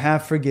that you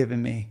have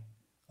forgiven me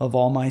of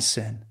all my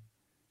sin.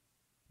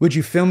 Would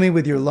you fill me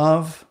with your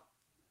love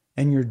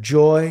and your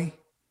joy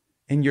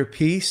and your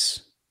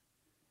peace,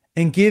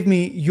 and give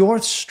me your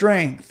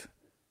strength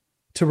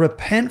to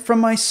repent from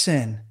my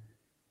sin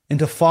and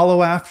to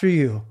follow after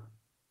you.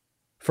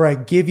 For I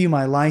give you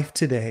my life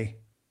today.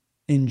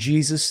 In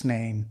Jesus'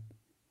 name,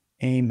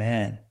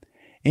 amen.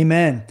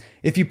 Amen.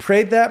 If you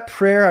prayed that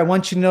prayer, I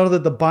want you to know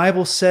that the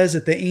Bible says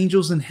that the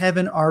angels in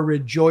heaven are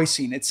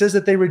rejoicing. It says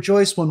that they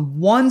rejoice when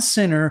one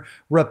sinner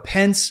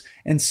repents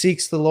and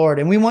seeks the Lord.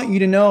 And we want you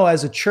to know,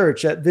 as a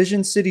church, at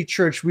Vision City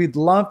Church, we'd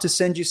love to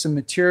send you some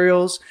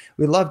materials.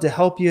 We'd love to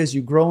help you as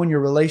you grow in your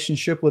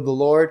relationship with the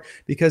Lord,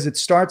 because it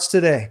starts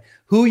today.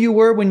 Who you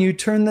were when you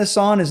turn this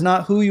on is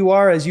not who you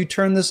are as you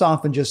turn this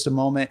off in just a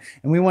moment.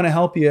 And we want to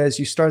help you as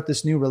you start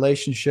this new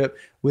relationship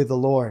with the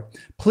Lord.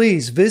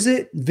 Please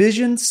visit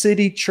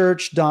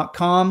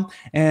visioncitychurch.com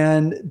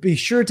and be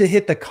sure to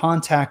hit the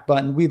contact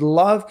button. We'd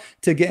love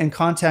to get in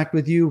contact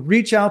with you.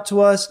 Reach out to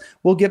us.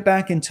 We'll get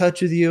back in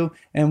touch with you,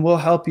 and we'll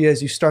help you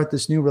as you start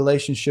this new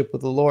relationship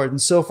with the Lord.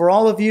 And so for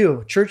all of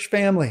you, church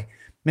family,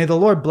 may the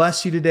Lord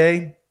bless you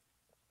today.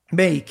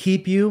 May he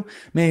keep you.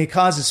 May he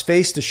cause his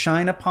face to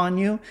shine upon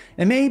you.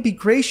 And may he be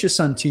gracious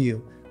unto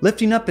you,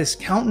 lifting up his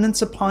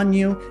countenance upon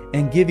you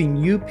and giving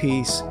you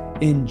peace.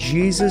 In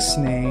Jesus'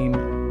 name,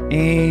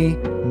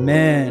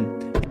 amen.